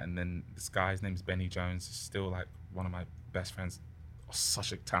 yeah, and then this guy, his name's Benny Jones, is still like one of my best friends,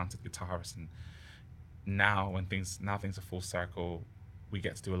 such a talented guitarist. And now things are full circle, we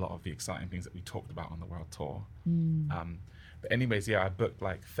get to do a lot of the exciting things that we talked about on the world tour. But anyways, yeah, I booked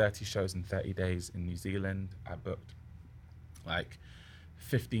like 30 shows in 30 days in New Zealand. I booked like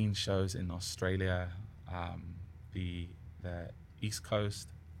 15 shows in Australia, the East Coast,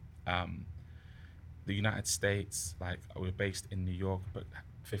 the United States. Like, we're based in New York, but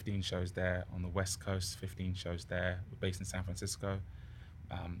 15 shows there. On the West Coast, 15 shows there. We're based in San Francisco.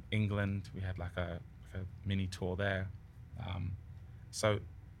 England, we had like a mini tour there. So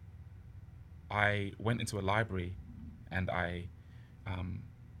I went into a library and I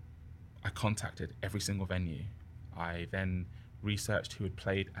contacted every single venue. I then researched who had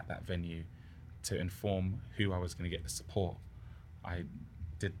played at that venue to inform who I was going to get the support. I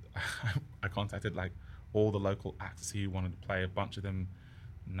contacted like all the local actors who wanted to play. A bunch of them,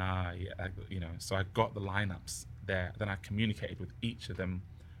 so I got the lineups there. Then I communicated with each of them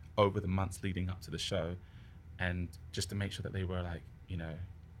over the months leading up to the show, and just to make sure that they were like,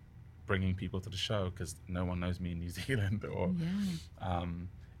 bringing people to the show, because no one knows me in New Zealand. Or and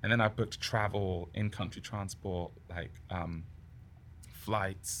then I booked travel, in-country transport, like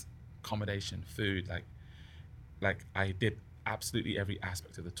flights, accommodation, food, like I did absolutely every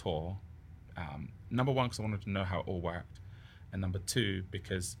aspect of the tour. Number one, because I wanted to know how it all worked, and number two,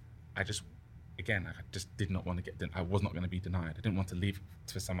 because I just did not want to I was not going to be denied. I didn't want to leave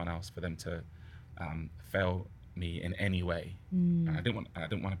for someone else, for them to fail me in any way. And I didn't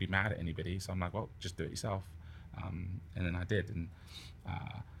want to be mad at anybody, so I'm like, well, just do it yourself. And then I did, and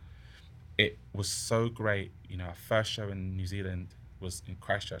it was so great. Our first show in New Zealand was in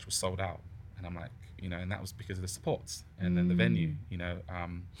Christchurch, was sold out, and I'm like, and that was because of the supports and then the venue,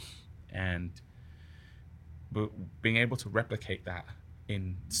 and being able to replicate that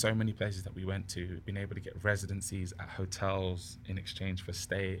in so many places that we went to, being able to get residencies at hotels in exchange for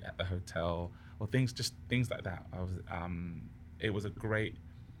stay at the hotel, or things like that. It was a great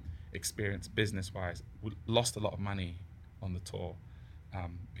experience business-wise. We lost a lot of money on the tour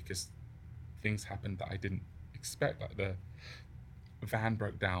because things happened that I didn't expect. Like, the van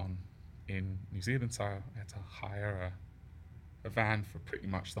broke down in New Zealand, so I had to hire a van for pretty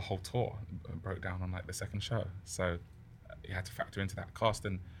much the whole tour. It broke down on like the second show, so you had to factor into that cost.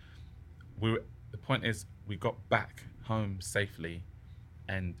 And the point is, we got back home safely,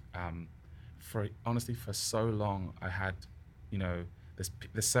 and for so long I had,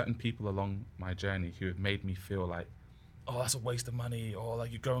 there's certain people along my journey who have made me feel like, oh, that's a waste of money, or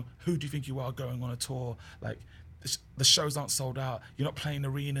like, who do you think you are going on a tour? Like, the shows aren't sold out, you're not playing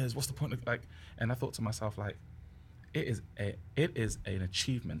arenas, what's the point of, like? And I thought to myself, like, it is an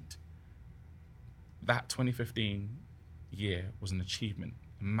achievement. That 2015 year was an achievement,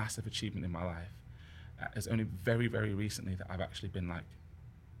 a massive achievement in my life. It's only very, very recently that I've actually been like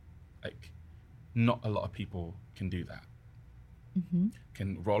not a lot of people can do that.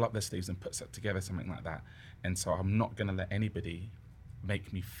 Can roll up their sleeves and put together something like that. And so I'm not going to let anybody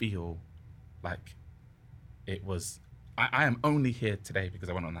make me feel like it was. I am only here today because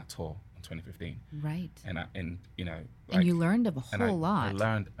I went on that tour in 2015. Right. And you learned of a whole lot. I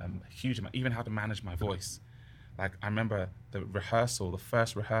learned a huge amount, even how to manage my voice. Like, I remember the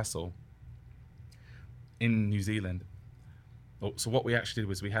first rehearsal in New Zealand. So what we actually did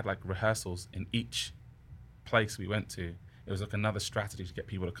was we had like rehearsals in each place we went to. It was like another strategy to get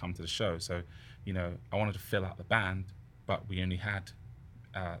people to come to the show. So, I wanted to fill out the band, but we only had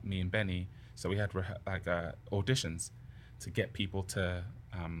me and Benny. So we had auditions to get people to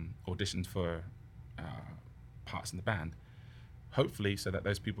audition for parts in the band, hopefully so that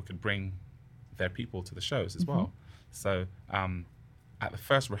those people could bring their people to the shows as well. So at the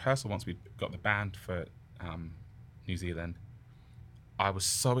first rehearsal, once we got the band for New Zealand, I was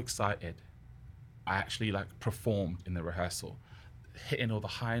so excited. I actually performed in the rehearsal, hitting all the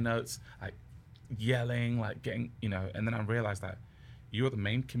high notes, like yelling, like getting, and then I realized that you're the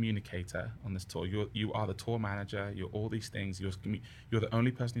main communicator on this tour. You are the tour manager. You're all these things. You're the only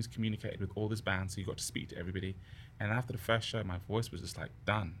person who's communicated with all this band, so you got to speak to everybody. And after the first show, my voice was just like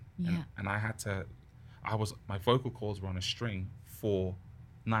done. Yeah. And my vocal cords were on a string for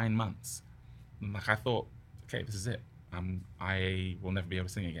 9 months. And I thought, okay, this is it. I will never be able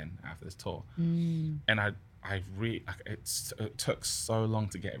to sing again after this tour. And it took so long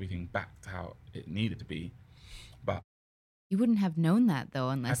to get everything back to how it needed to be. But you wouldn't have known that though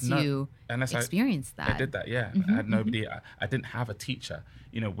unless you experienced that. I did that, yeah. I had nobody. I didn't have a teacher.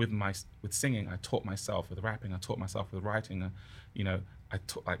 With singing, I taught myself. With rapping, I taught myself. With writing, I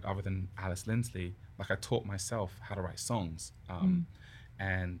taught, other than Alice Lindsley, I taught myself how to write songs.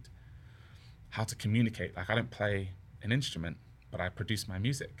 and how to communicate. Like, I don't play an instrument, but I produce my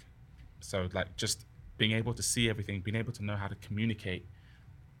music. So like just being able to see everything, being able to know how to communicate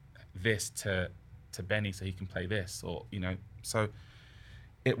this to Benny so he can play this, or, you know, so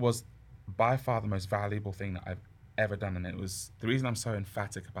it was by far the most valuable thing that I've ever done. And it was the reason I'm so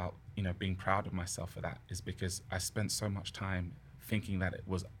emphatic about, you know, being proud of myself for that, is because I spent so much time thinking that it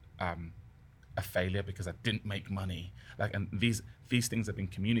was a failure because I didn't make money. Like, and these things have been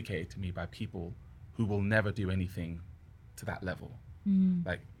communicated to me by people who will never do anything to that level.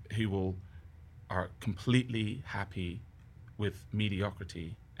 Like, who are completely happy with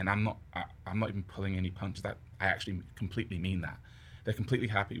mediocrity. And I'm not even pulling any punches. That I actually completely mean that. They're completely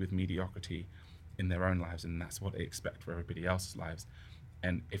happy with mediocrity in their own lives, and that's what they expect for everybody else's lives.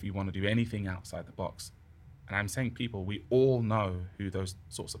 And if you want to do anything outside the box, and I'm saying people, we all know who those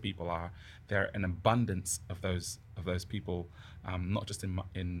sorts of people are. There are an abundance of those people, not just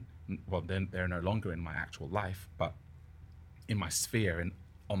they're no longer in my actual life, but in my sphere and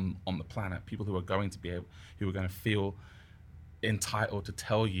on the planet. People who are going to feel entitled to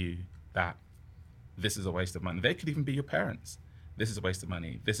tell you that this is a waste of money. They could even be your parents. This is a waste of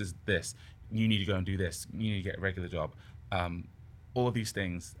money. This. You need to go and do this. You need to get a regular job. All of these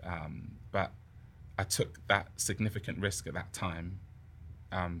things. But I took that significant risk at that time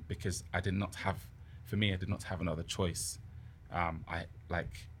because I did not have another choice. There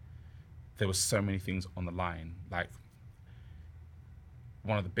was so many things on the line. Like,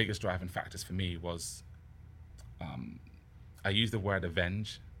 one of the biggest driving factors for me was I use the word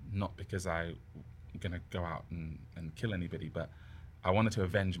avenge, not because I'm going to go out and kill anybody, but I wanted to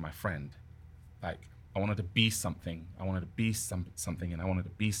avenge my friend. Like, I wanted to be something. I wanted to be something, and I wanted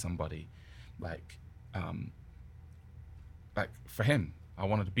to be somebody. Like for him, I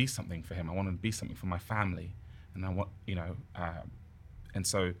wanted to be something for him. I wanted to be something for my family, and and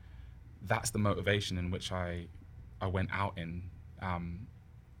so that's the motivation in which I went out in.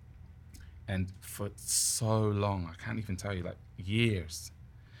 And for so long, I can't even tell you, like years.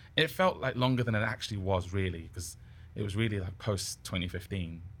 It felt like longer than it actually was, really, because it was really like post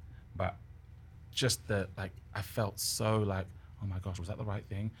 2015. But just I felt so like, oh my gosh, was that the right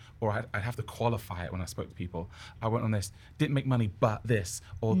thing? Or I'd have to qualify it when I spoke to people. I went on this, didn't make money, but this,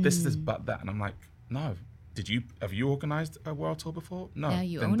 or this but that. And I'm like, no, have you organized a world tour before? No. Yeah,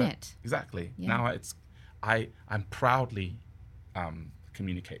 you own it. Exactly. Yeah. Now I'm proudly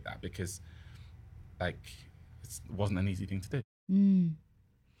communicate that, because it wasn't an easy thing to do.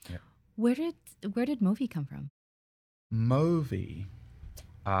 Yeah. Where did Mauvey come from? Mauvey,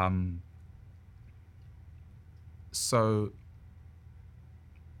 so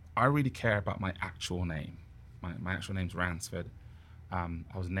I really care about my actual name. My actual name's Ransford. I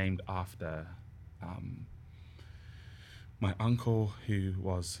was named after my uncle, who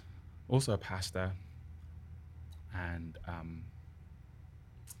was also a pastor, and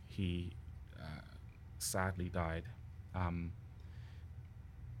he sadly died.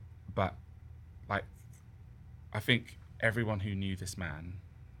 But I think everyone who knew this man,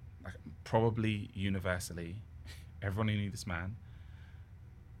 probably universally, everyone who knew this man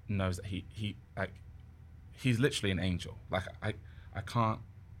knows that he's literally an angel. I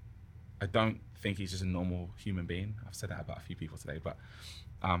don't think he's just a normal human being. I've said that about a few people today, but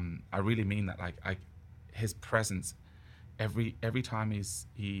I really mean that. His presence every time he's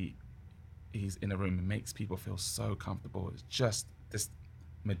in a room, it makes people feel so comfortable. It's just this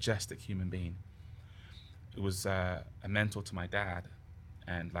majestic human being. It was a mentor to my dad,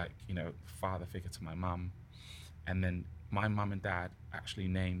 and father figure to my mum, and then my mum and dad actually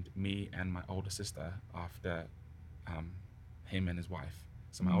named me and my older sister after him and his wife.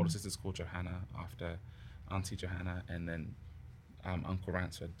 So my older sister's called Johanna after Auntie Johanna, and then Uncle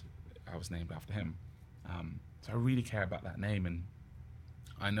Ransford, I was named after him. So I really care about that name, and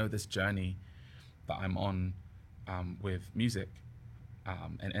I know this journey that I'm on with music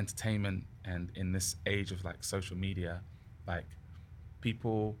and entertainment, and in this age of social media,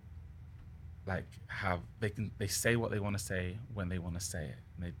 people they say what they want to say when they want to say it,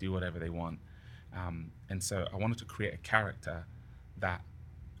 and they do whatever they want. And so I wanted to create a character that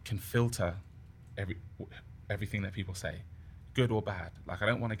can filter everything that people say, good or bad. I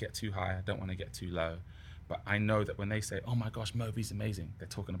don't want to get too high, I don't want to get too low, but I know that when they say, oh my gosh, Mauvey's amazing, they're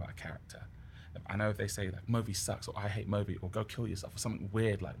talking about a character. I know if they say Mauvey sucks, or I hate Mauvey, or go kill yourself, or something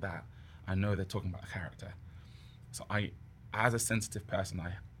weird like that, I know they're talking about a character. So as a sensitive person,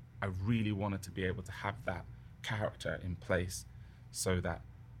 I really wanted to be able to have that character in place so that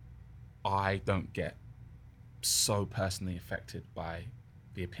I don't get so personally affected by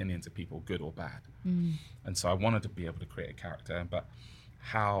the opinions of people, good or bad. And so I wanted to be able to create a character, but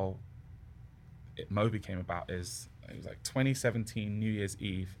how Mauvey came about is, it was like 2017 New Year's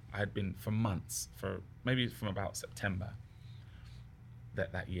Eve. I had been for months, for maybe from about September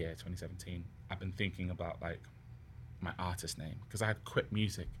that year, 2017, I've been thinking about like my artist name, because I had quit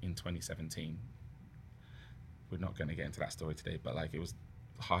music in 2017. We're not going to get into that story today, but like it was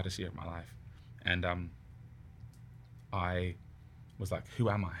the hardest year of my life. And I was like, who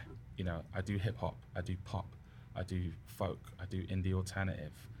am I? You know, I do hip hop, I do pop, I do folk, I do indie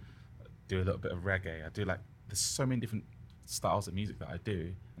alternative, I do a little bit of reggae. I do like, there's so many different styles of music that I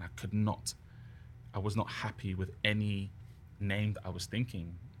do, and I was not happy with any name that I was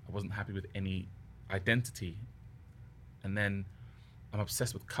thinking. I wasn't happy with any identity. And then I'm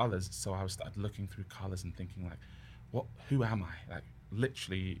obsessed with colors, so I started looking through colors and thinking like, who am I? Like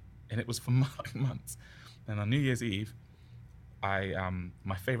literally, and it was for months. And on New Year's Eve,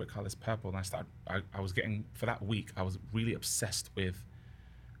 my favorite color is purple, and I was getting, for that week, I was really obsessed with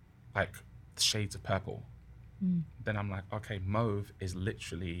like the shades of purple. Then I'm like, okay, mauve is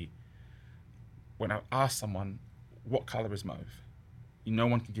literally, when I ask someone, what color is mauve? No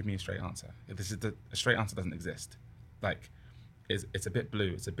one can give me a straight answer. A straight answer doesn't exist. Like, it's a bit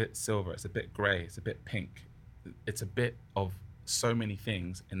blue, it's a bit silver, it's a bit gray, it's a bit pink. It's a bit of so many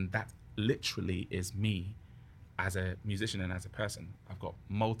things, and that literally is me as a musician and as a person. I've got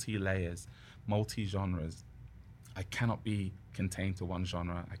multi-layers, multi-genres. I cannot be contained to one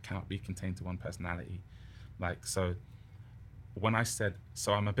genre. I cannot be contained to one personality. Like, so when I said,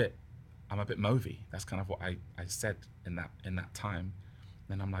 so I'm a bit Mauvey, that's kind of what I said in that time.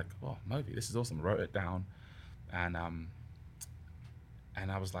 Then I'm like, oh, Mauvey, this is awesome. Wrote it down, and I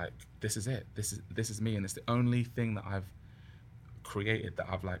was like, this is it. This is me, and it's the only thing that I've created that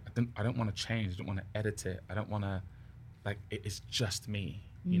I've like, I don't want to change. I don't want to edit it. I don't want to, like, it's just me,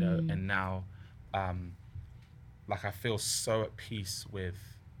 you know. And now, like, I feel so at peace with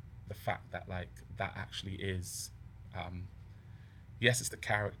the fact that like that actually is, yes, it's the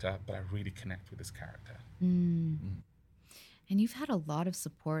character, but I really connect with this character. And you've had a lot of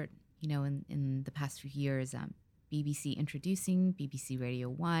support, you know, in the past few years. BBC Introducing, BBC Radio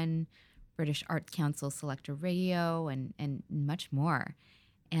 1, British Arts Council Selector Radio, and much more.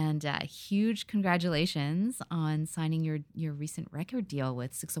 And huge congratulations on signing your recent record deal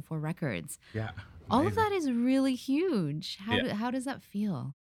with 604 Records. Yeah. All of that is really huge. How does that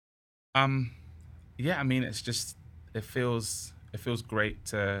feel? Yeah, I mean, it's just, it feels great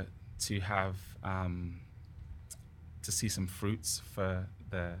to have to see some fruits for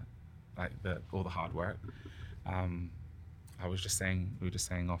all the hard work. We were just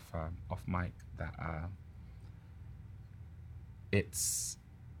saying off mic that it's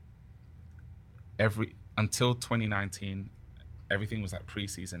until 2019, everything was like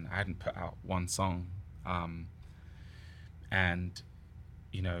pre-season. I hadn't put out one song, and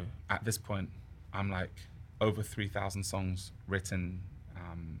you know, at this point, I'm like over 3,000 songs written,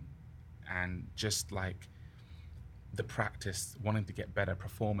 and just like the practice, wanting to get better,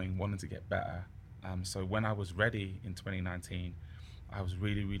 performing, wanting to get better. So when I was ready in 2019, I was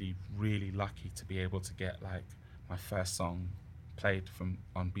really, really, really lucky to be able to get like my first song played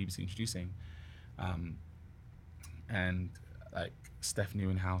on BBC Introducing, and like Steph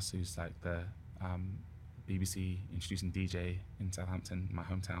Newenhouse, who's like the BBC Introducing DJ in South Hampton, my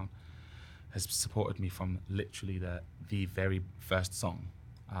hometown, has supported me from literally the very first song,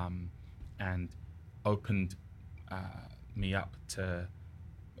 and opened me up to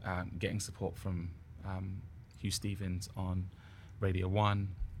getting support from Hugh Stevens on Radio 1,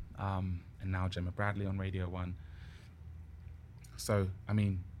 and now Gemma Bradley on Radio 1. So, I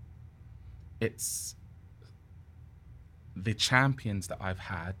mean, it's the champions that I've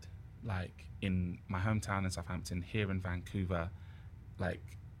had, like in my hometown in Southampton, here in Vancouver, like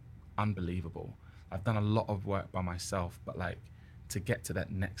unbelievable. I've done a lot of work by myself, but like to get to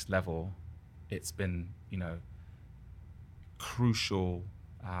that next level, it's been, you know, crucial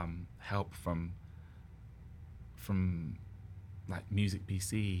help from like Music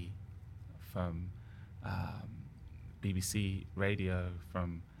BC, from BBC Radio,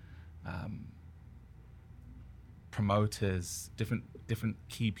 from promoters, different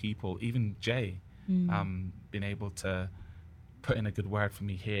key people, even Jay, being able to put in a good word for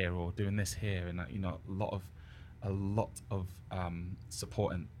me here or doing this here, and you know, a lot of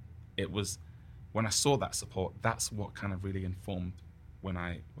support. And it was when I saw that support, that's what kind of really informed when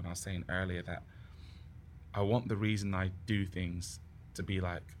I was saying earlier that I want the reason I do things to be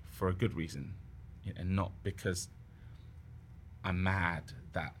like for a good reason, and not because I'm mad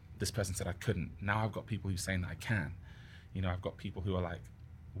that this person said I couldn't. Now I've got people who are saying that I can. You know, I've got people who are like,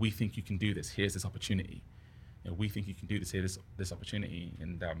 we think you can do this, here's this opportunity. we think you can do this here, this opportunity.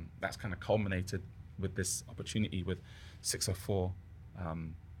 And that's kind of culminated with this opportunity with 604,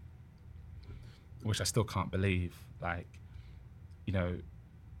 which I still can't believe. Like,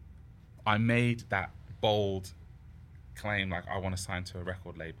 I made that bold claim, like, I want to sign to a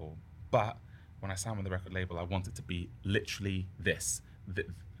record label. But when I signed with the record label, I want it to be literally this.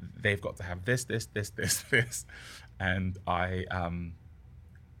 They've got to have this. And I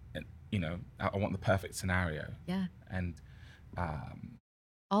want the perfect scenario. Yeah. And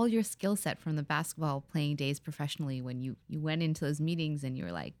all your skill set from the basketball playing days professionally, when you went into those meetings and you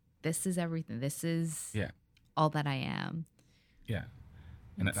were like, this is everything. This is all that I am. Yeah.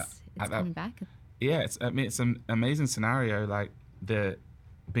 And it's coming back. Yeah, it's an amazing scenario, like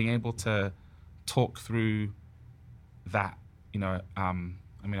being able to talk through that,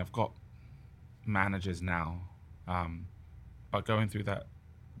 I've got managers now, but going through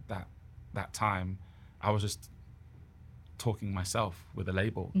that time, I was just talking myself with a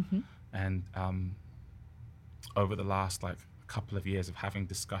label. Mm-hmm. And over the last like couple of years of having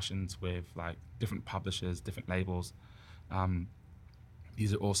discussions with like different publishers, different labels,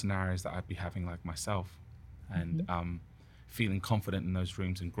 these are all scenarios that I'd be having like myself, and feeling confident in those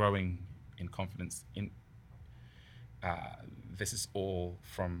rooms and growing in confidence in this is all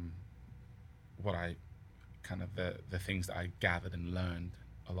from what I kind of the things that I gathered and learned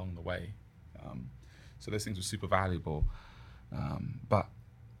along the way. So those things were super valuable. But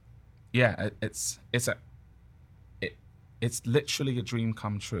yeah, it's literally a dream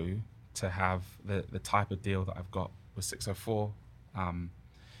come true to have the type of deal that I've got with 604,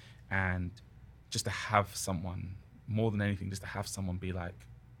 and just to have someone, more than anything, just to have someone be like,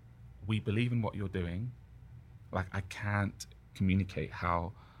 we believe in what you're doing. Like, I can't communicate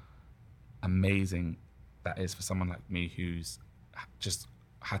how amazing that is for someone like me who's just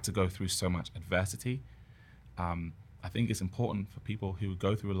had to go through so much adversity. I think it's important for people who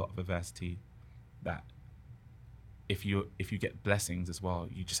go through a lot of adversity that if you get blessings as well,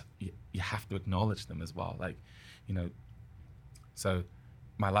 you have to acknowledge them as well. Like, so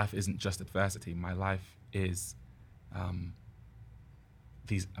my life isn't just adversity. My life is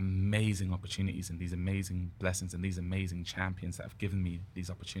these amazing opportunities and these amazing blessings and these amazing champions that have given me these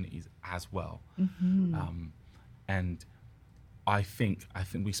opportunities as well. Mm-hmm. And I think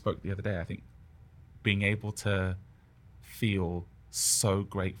we spoke the other day, I think being able to feel so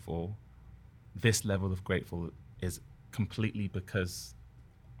grateful, this level of grateful, is completely because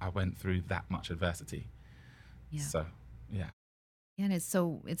I went through that much adversity. Yeah. So, yeah. And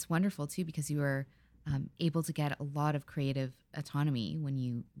it's wonderful too, because you were able to get a lot of creative autonomy when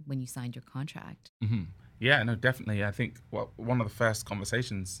you signed your contract. Mm-hmm. Yeah, no, definitely. I think one of the first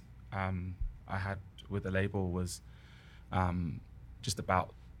conversations I had with the label was just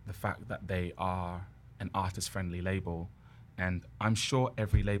about the fact that they are an artist-friendly label, and I'm sure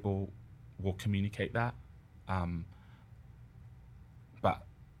every label will communicate that. But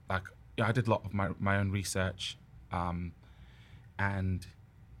like, I did a lot of my own research, and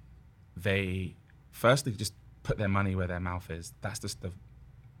they firstly just put their money where their mouth is. That's just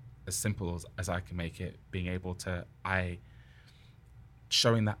as simple as I can make it. Being able to,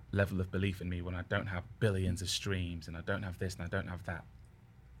 showing that level of belief in me when I don't have billions of streams and I don't have this and I don't have that,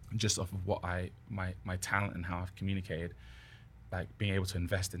 just off of what my talent and how I've communicated, like being able to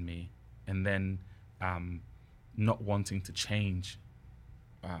invest in me, and then not wanting to change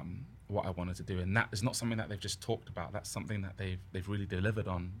what I wanted to do. And that is not something that they've just talked about. That's something that they've really delivered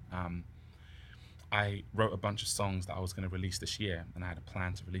on. I wrote a bunch of songs that I was going to release this year, and I had a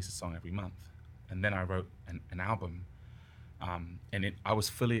plan to release a song every month. And then I wrote an album, and I was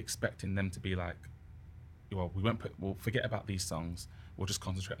fully expecting them to be like, well, we'll forget about these songs. We'll just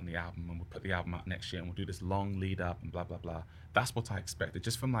concentrate on the album, and we'll put the album out next year, and we'll do this long lead up and blah, blah, blah. That's what I expected,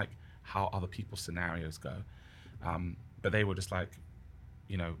 just from like how other people's scenarios go. But they were just like,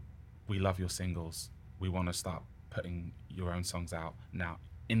 we love your singles. We want to start putting your own songs out now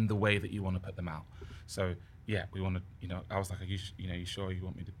in the way that you want to put them out. So yeah, we want to, I was like, you sure you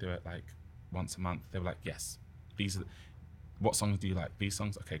want me to do it like once a month? They were like, yes. What songs do you like? These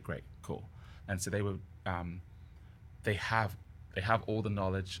songs? Okay, great, cool. And so they were, they have all the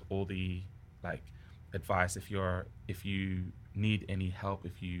knowledge, all the like advice. If you need any help,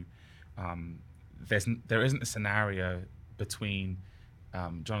 if you, there isn't a scenario between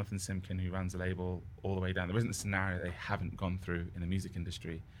Jonathan Simkin, who runs the label, all the way down. There isn't a scenario they haven't gone through in the music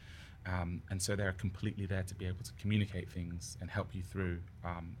industry. And so they're completely there to be able to communicate things and help you through.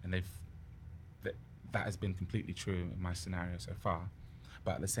 And that has been completely true in my scenario so far.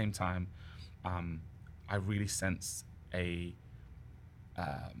 But at the same time, I really sense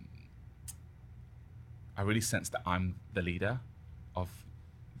I really sense that I'm the leader of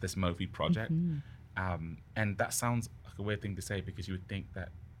this Mauvey project. And that sounds like a weird thing to say, because you would think that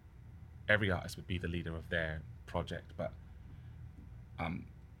every artist would be the leader of their project, but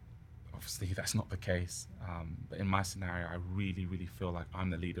obviously that's not the case. But in my scenario, I really, really feel like I'm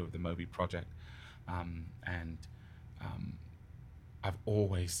the leader of the Mauvey project. And I've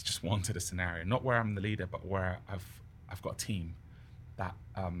always just wanted a scenario, not where I'm the leader, but where I've got a team that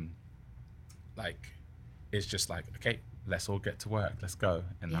like is just like, okay, let's all get to work, let's go.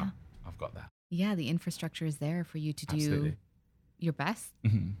 And now I've got that. Yeah, the infrastructure is there for you to do your best.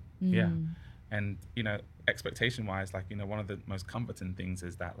 Yeah. And, you know, expectation wise, like, you know, one of the most comforting things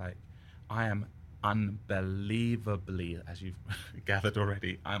is that, like, I am unbelievably, as you've gathered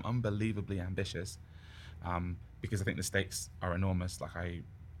already, I'm unbelievably ambitious, because I think the stakes are enormous. Like, I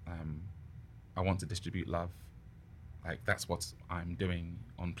want to distribute love. Like, that's what I'm doing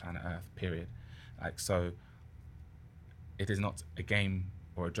on planet Earth, period. Like, so it is not a game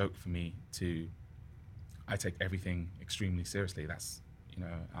or a joke for me I take everything extremely seriously. That's, you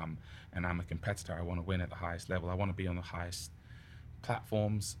know, and I'm a competitor. I want to win at the highest level. I want to be on the highest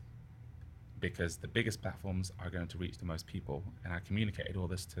platforms, because the biggest platforms are going to reach the most people. And I communicated all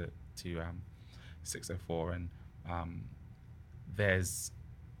this to 604, and there is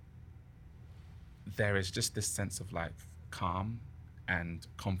just this sense of like calm and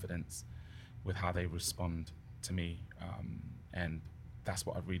confidence with how they respond to me, and that's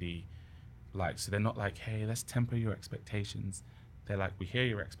what I really like. So they're not like, hey, let's temper your expectations. They're like, we hear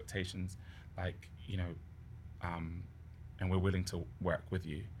your expectations, like, you know, and we're willing to work with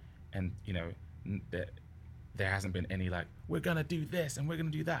you. And, you know, there hasn't been any like, we're gonna do this and we're gonna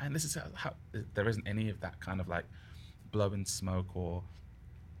do that, and this is how there isn't any of that kind of like blowing smoke or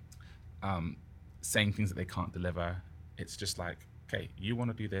saying things that they can't deliver. It's just like, okay, you want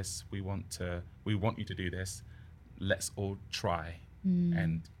to do this, we want you to do this, let's all try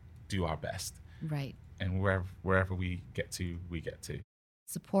and do our best. Right. And wherever we get to.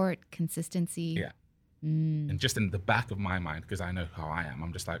 Support, consistency. Yeah. And just in the back of my mind, because I know how I am,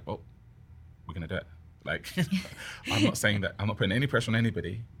 I'm just like, oh, we're gonna do it. Like, I'm not saying that, I'm not putting any pressure on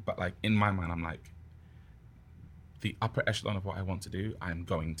anybody, but like in my mind, I'm like, the upper echelon of what I want to do, I'm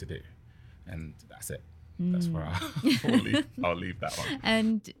going to do. And that's it. That's where I'll leave that one.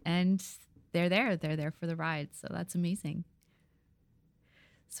 And they're there for the ride. So that's amazing.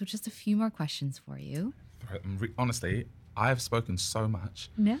 So just a few more questions for you. Honestly, I've spoken so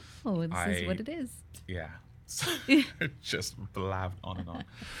much. No, this is what it is. Yeah. Just blabbed on and on.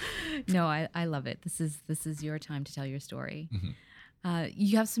 No, I love it. This is your time to tell your story.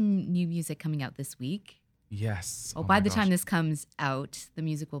 You have some new music coming out this week. Yes. Oh, by the time this comes out, the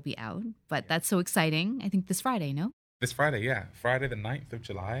music will be out. But that's so exciting. I think this Friday, no? This Friday, yeah. Friday the 9th of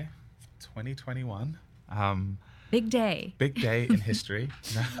July, 2021. Big day. Big day in history.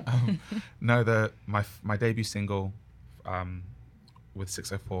 My debut single with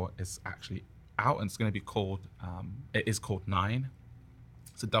 604 is actually out, and it's going to be called, it is called 9.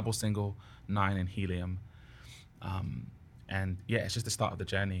 It's a double single, 9 in helium. And yeah, it's just the start of the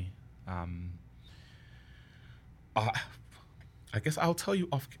journey. I guess I'll tell you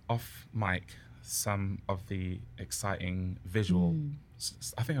off mic some of the exciting visual.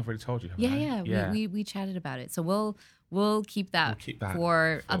 I think I've already told you. Yeah. We chatted about it, so we'll keep that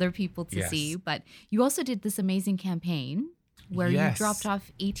for other people to see. But you also did this amazing campaign where you dropped off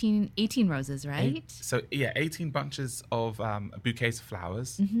 18 roses, right? 18 bunches of bouquets of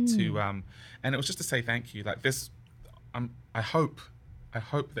flowers to, and it was just to say thank you. Like this, I hope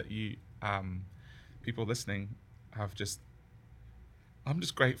that you, people listening, I'm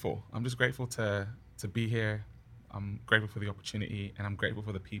just grateful. I'm just grateful to be here. I'm grateful for the opportunity, and I'm grateful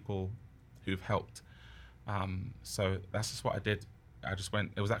for the people who've helped. So that's just what I did. I just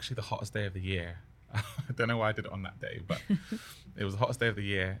went. It was actually the hottest day of the year. I don't know why I did it on that day, but it was the hottest day of the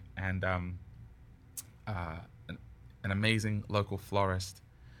year, and an amazing local florist.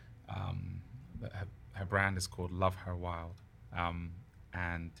 Her brand is called Love Her Wild,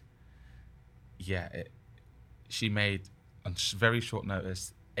 and yeah, she made on very short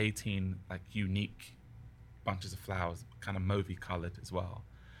notice 18 like unique bunches of flowers, kind of Mauvey colored as well.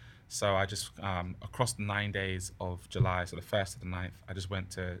 So I just across the 9 days of July, so the 1st to the 9th, I just went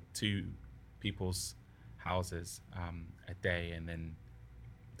to 2 people's houses a day and then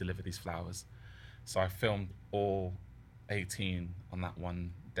delivered these flowers. So I filmed all 18 on that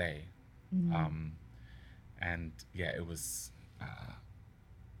one day. And yeah, it was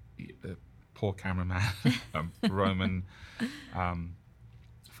the poor cameraman, Roman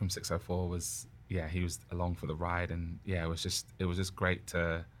from 604 was, he was along for the ride, and it was just great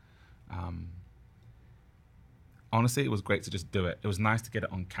to honestly, it was great to just do it. It was nice to get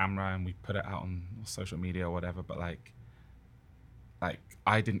it on camera and we put it out on social media or whatever, but like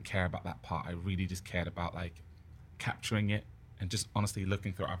I didn't care about that part. I really just cared about like capturing it and just honestly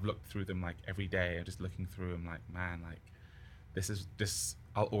looking through. I've looked through them like every day and just looking through them like, man, like this,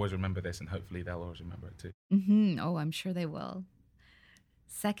 I'll always remember this, and hopefully they'll always remember it too. Oh, I'm sure they will.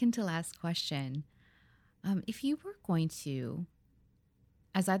 Second to last question. If you were going to,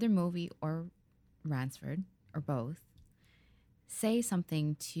 as either Mauvey or Ransford, or both, say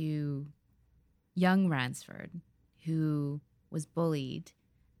something to young Ransford who was bullied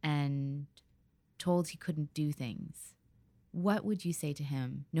and told he couldn't do things, what would you say to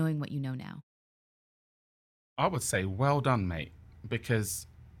him, knowing what you know now? I would say, well done, mate, because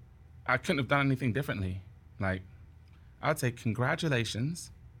I couldn't have done anything differently. Like, I'd say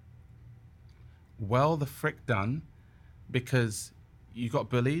congratulations, well the frick done, because you got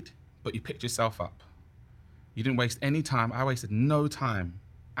bullied, but you picked yourself up. You didn't waste any time. I wasted no time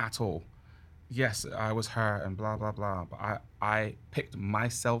at all. Yes, I was hurt and blah, blah, blah, but I picked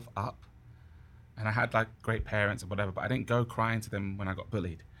myself up, and I had like great parents and whatever, but I didn't go crying to them when I got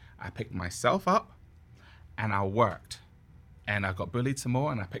bullied. I picked myself up and I worked, and I got bullied some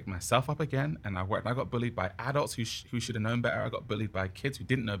more, and I picked myself up again and I worked. I got bullied by adults who should have known better. I got bullied by kids who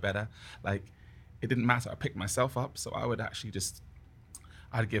didn't know better. Like, it didn't matter. I picked myself up. So I would actually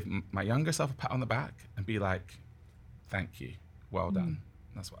I'd give my younger self a pat on the back and be like, thank you, well done.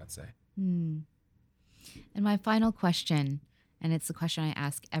 That's what I'd say. And my final question, and it's the question I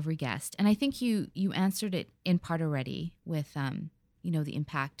ask every guest, and I think you answered it in part already with, the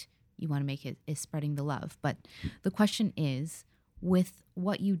impact you want to make is spreading the love. But the question is, with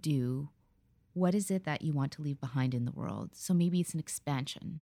what you do, what is it that you want to leave behind in the world? So maybe it's an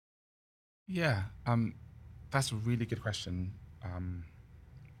expansion. Yeah, that's a really good question.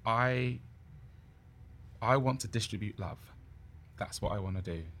 I want to distribute love. That's what I want to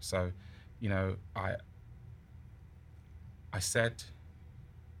do. So, I said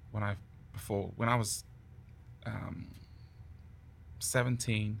when I was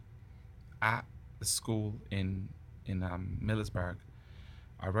 17 at the school in Millersburg,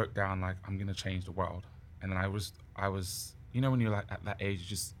 I wrote down like, I'm gonna change the world. And then I was when you're like at that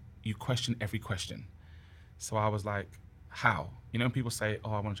age, you question every question. So I was like, how? When people say,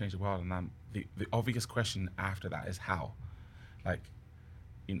 oh, I want to change the world, and the obvious question after that is how? Like,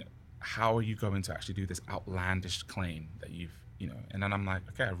 how are you going to actually do this outlandish claim that and then I'm like,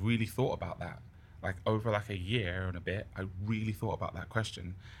 okay, I really thought about that. Like, over like a year and a bit, I really thought about that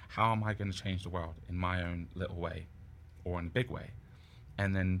question. How am I going to change the world in my own little way or in a big way?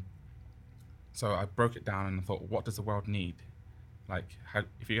 And then, so I broke it down and I thought, what does the world need? Like,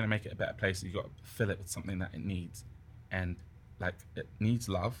 if you're going to make it a better place, you've got to fill it with something that it needs. And like, it needs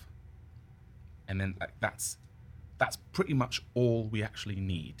love. And then like, that's pretty much all we actually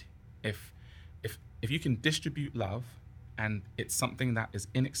need. If you can distribute love, and it's something that is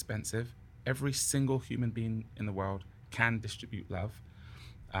inexpensive, every single human being in the world can distribute love.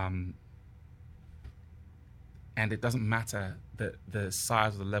 And it doesn't matter the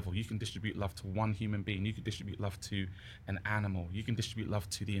size of the level. You can distribute love to one human being. You can distribute love to an animal. You can distribute love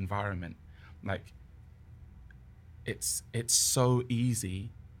to the environment. Like, it's so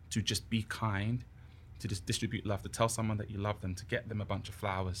easy to just be kind, to just distribute love, to tell someone that you love them, to get them a bunch of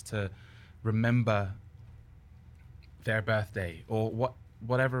flowers, to remember their birthday or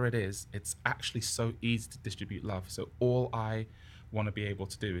whatever it is. It's actually so easy to distribute love. So all I want to be able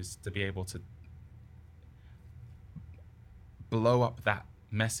to do is to be able to blow up that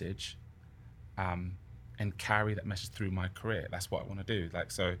message and carry that message through my career. That's what I want to do.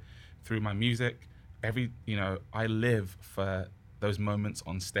 Like, so through my music, I live for those moments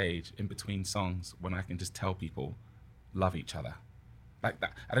on stage in between songs when I can just tell people love each other like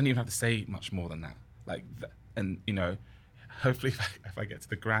that. I don't even have to say much more than that. Like, and hopefully if I get to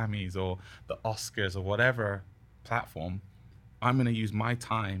the Grammys or the Oscars or whatever platform, I'm going to use my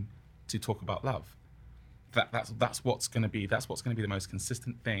time to talk about love. That's what's going to be the most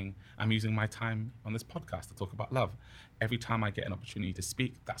consistent thing. I'm using my time on this podcast to talk about love. Every time I get an opportunity to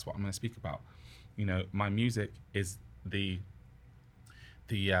speak, that's what I'm going to speak about. My music is the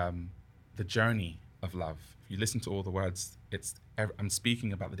journey of love. If you listen to all the words, I'm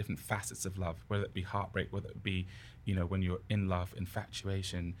speaking about the different facets of love, whether it be heartbreak, whether it be, when you're in love,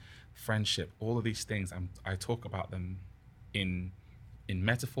 infatuation, friendship, all of these things. I talk about them in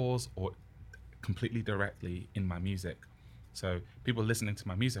metaphors or completely directly in my music. So people listening to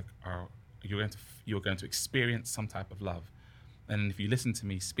my music you're going to experience some type of love. And if you listen to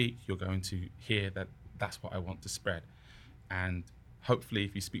me speak, you're going to hear that that's what I want to spread. And hopefully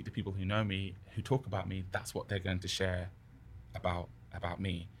if you speak to people who know me, who talk about me, that's what they're going to share about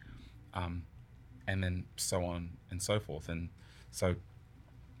me. And then so on and so forth. And so,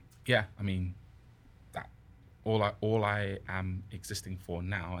 yeah, I mean, that all I am existing for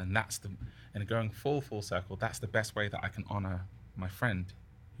now, and going full circle, that's the best way that I can honor my friend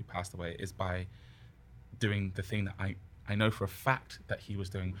who passed away, is by doing the thing that I know for a fact that he was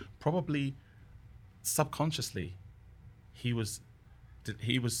doing, probably subconsciously. He was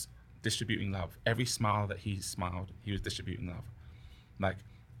distributing love. Every smile that he smiled, he was distributing love. Like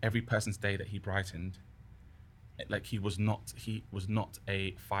every person's day that he brightened, like he was not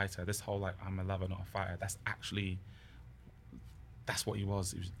a fighter. This whole like, I'm a lover, not a fighter, that's what he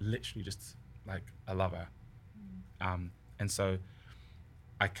was. He was literally just like a lover. And so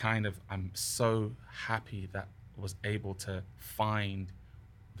I'm so happy that I was able to find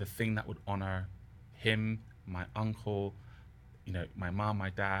the thing that would honor him, my uncle, my mom, my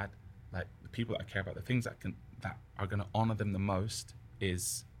dad, like the people that I care about, the things that are going to honor them the most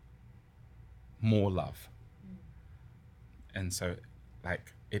is more love. And so,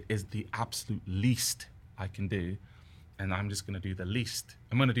 like, it is the absolute least I can do, and I'm just going to do the least.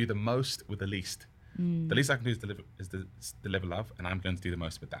 I'm going to do the most with the least. The least I can do is deliver love, and I'm going to do the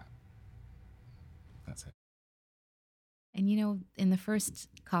most with that. That's it. And in the first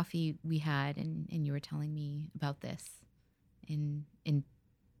coffee we had, and you were telling me about this, in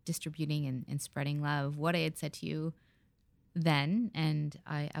distributing and spreading love, what I had said to you then, and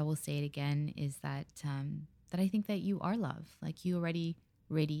I will say it again, is that that I think that you are love. Like, you already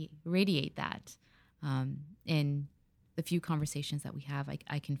radiate that. In the few conversations that we have,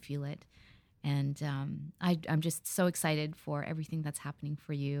 I can feel it. And I'm just so excited for everything that's happening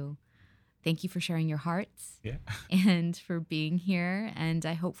for you. Thank you for sharing your hearts. Yeah. And for being here. And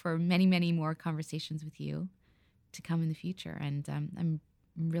I hope for many, many more conversations with you to come in the future. And I'm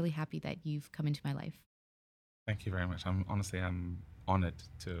really happy that you've come into my life. Thank you very much. I'm honored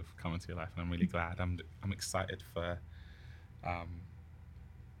to have come into your life, and I'm really glad. I'm excited for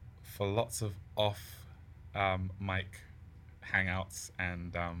lots of off mic hangouts,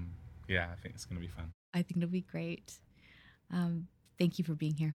 and I think it's going to be fun. I think it'll be great. Thank you for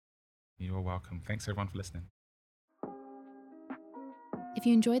being here. You're welcome. Thanks everyone for listening. If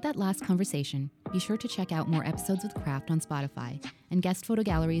you enjoyed that last conversation, be sure to check out more episodes of The Craft on Spotify and guest photo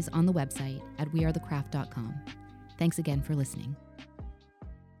galleries on the website at wearethecraft.com. Thanks again for listening.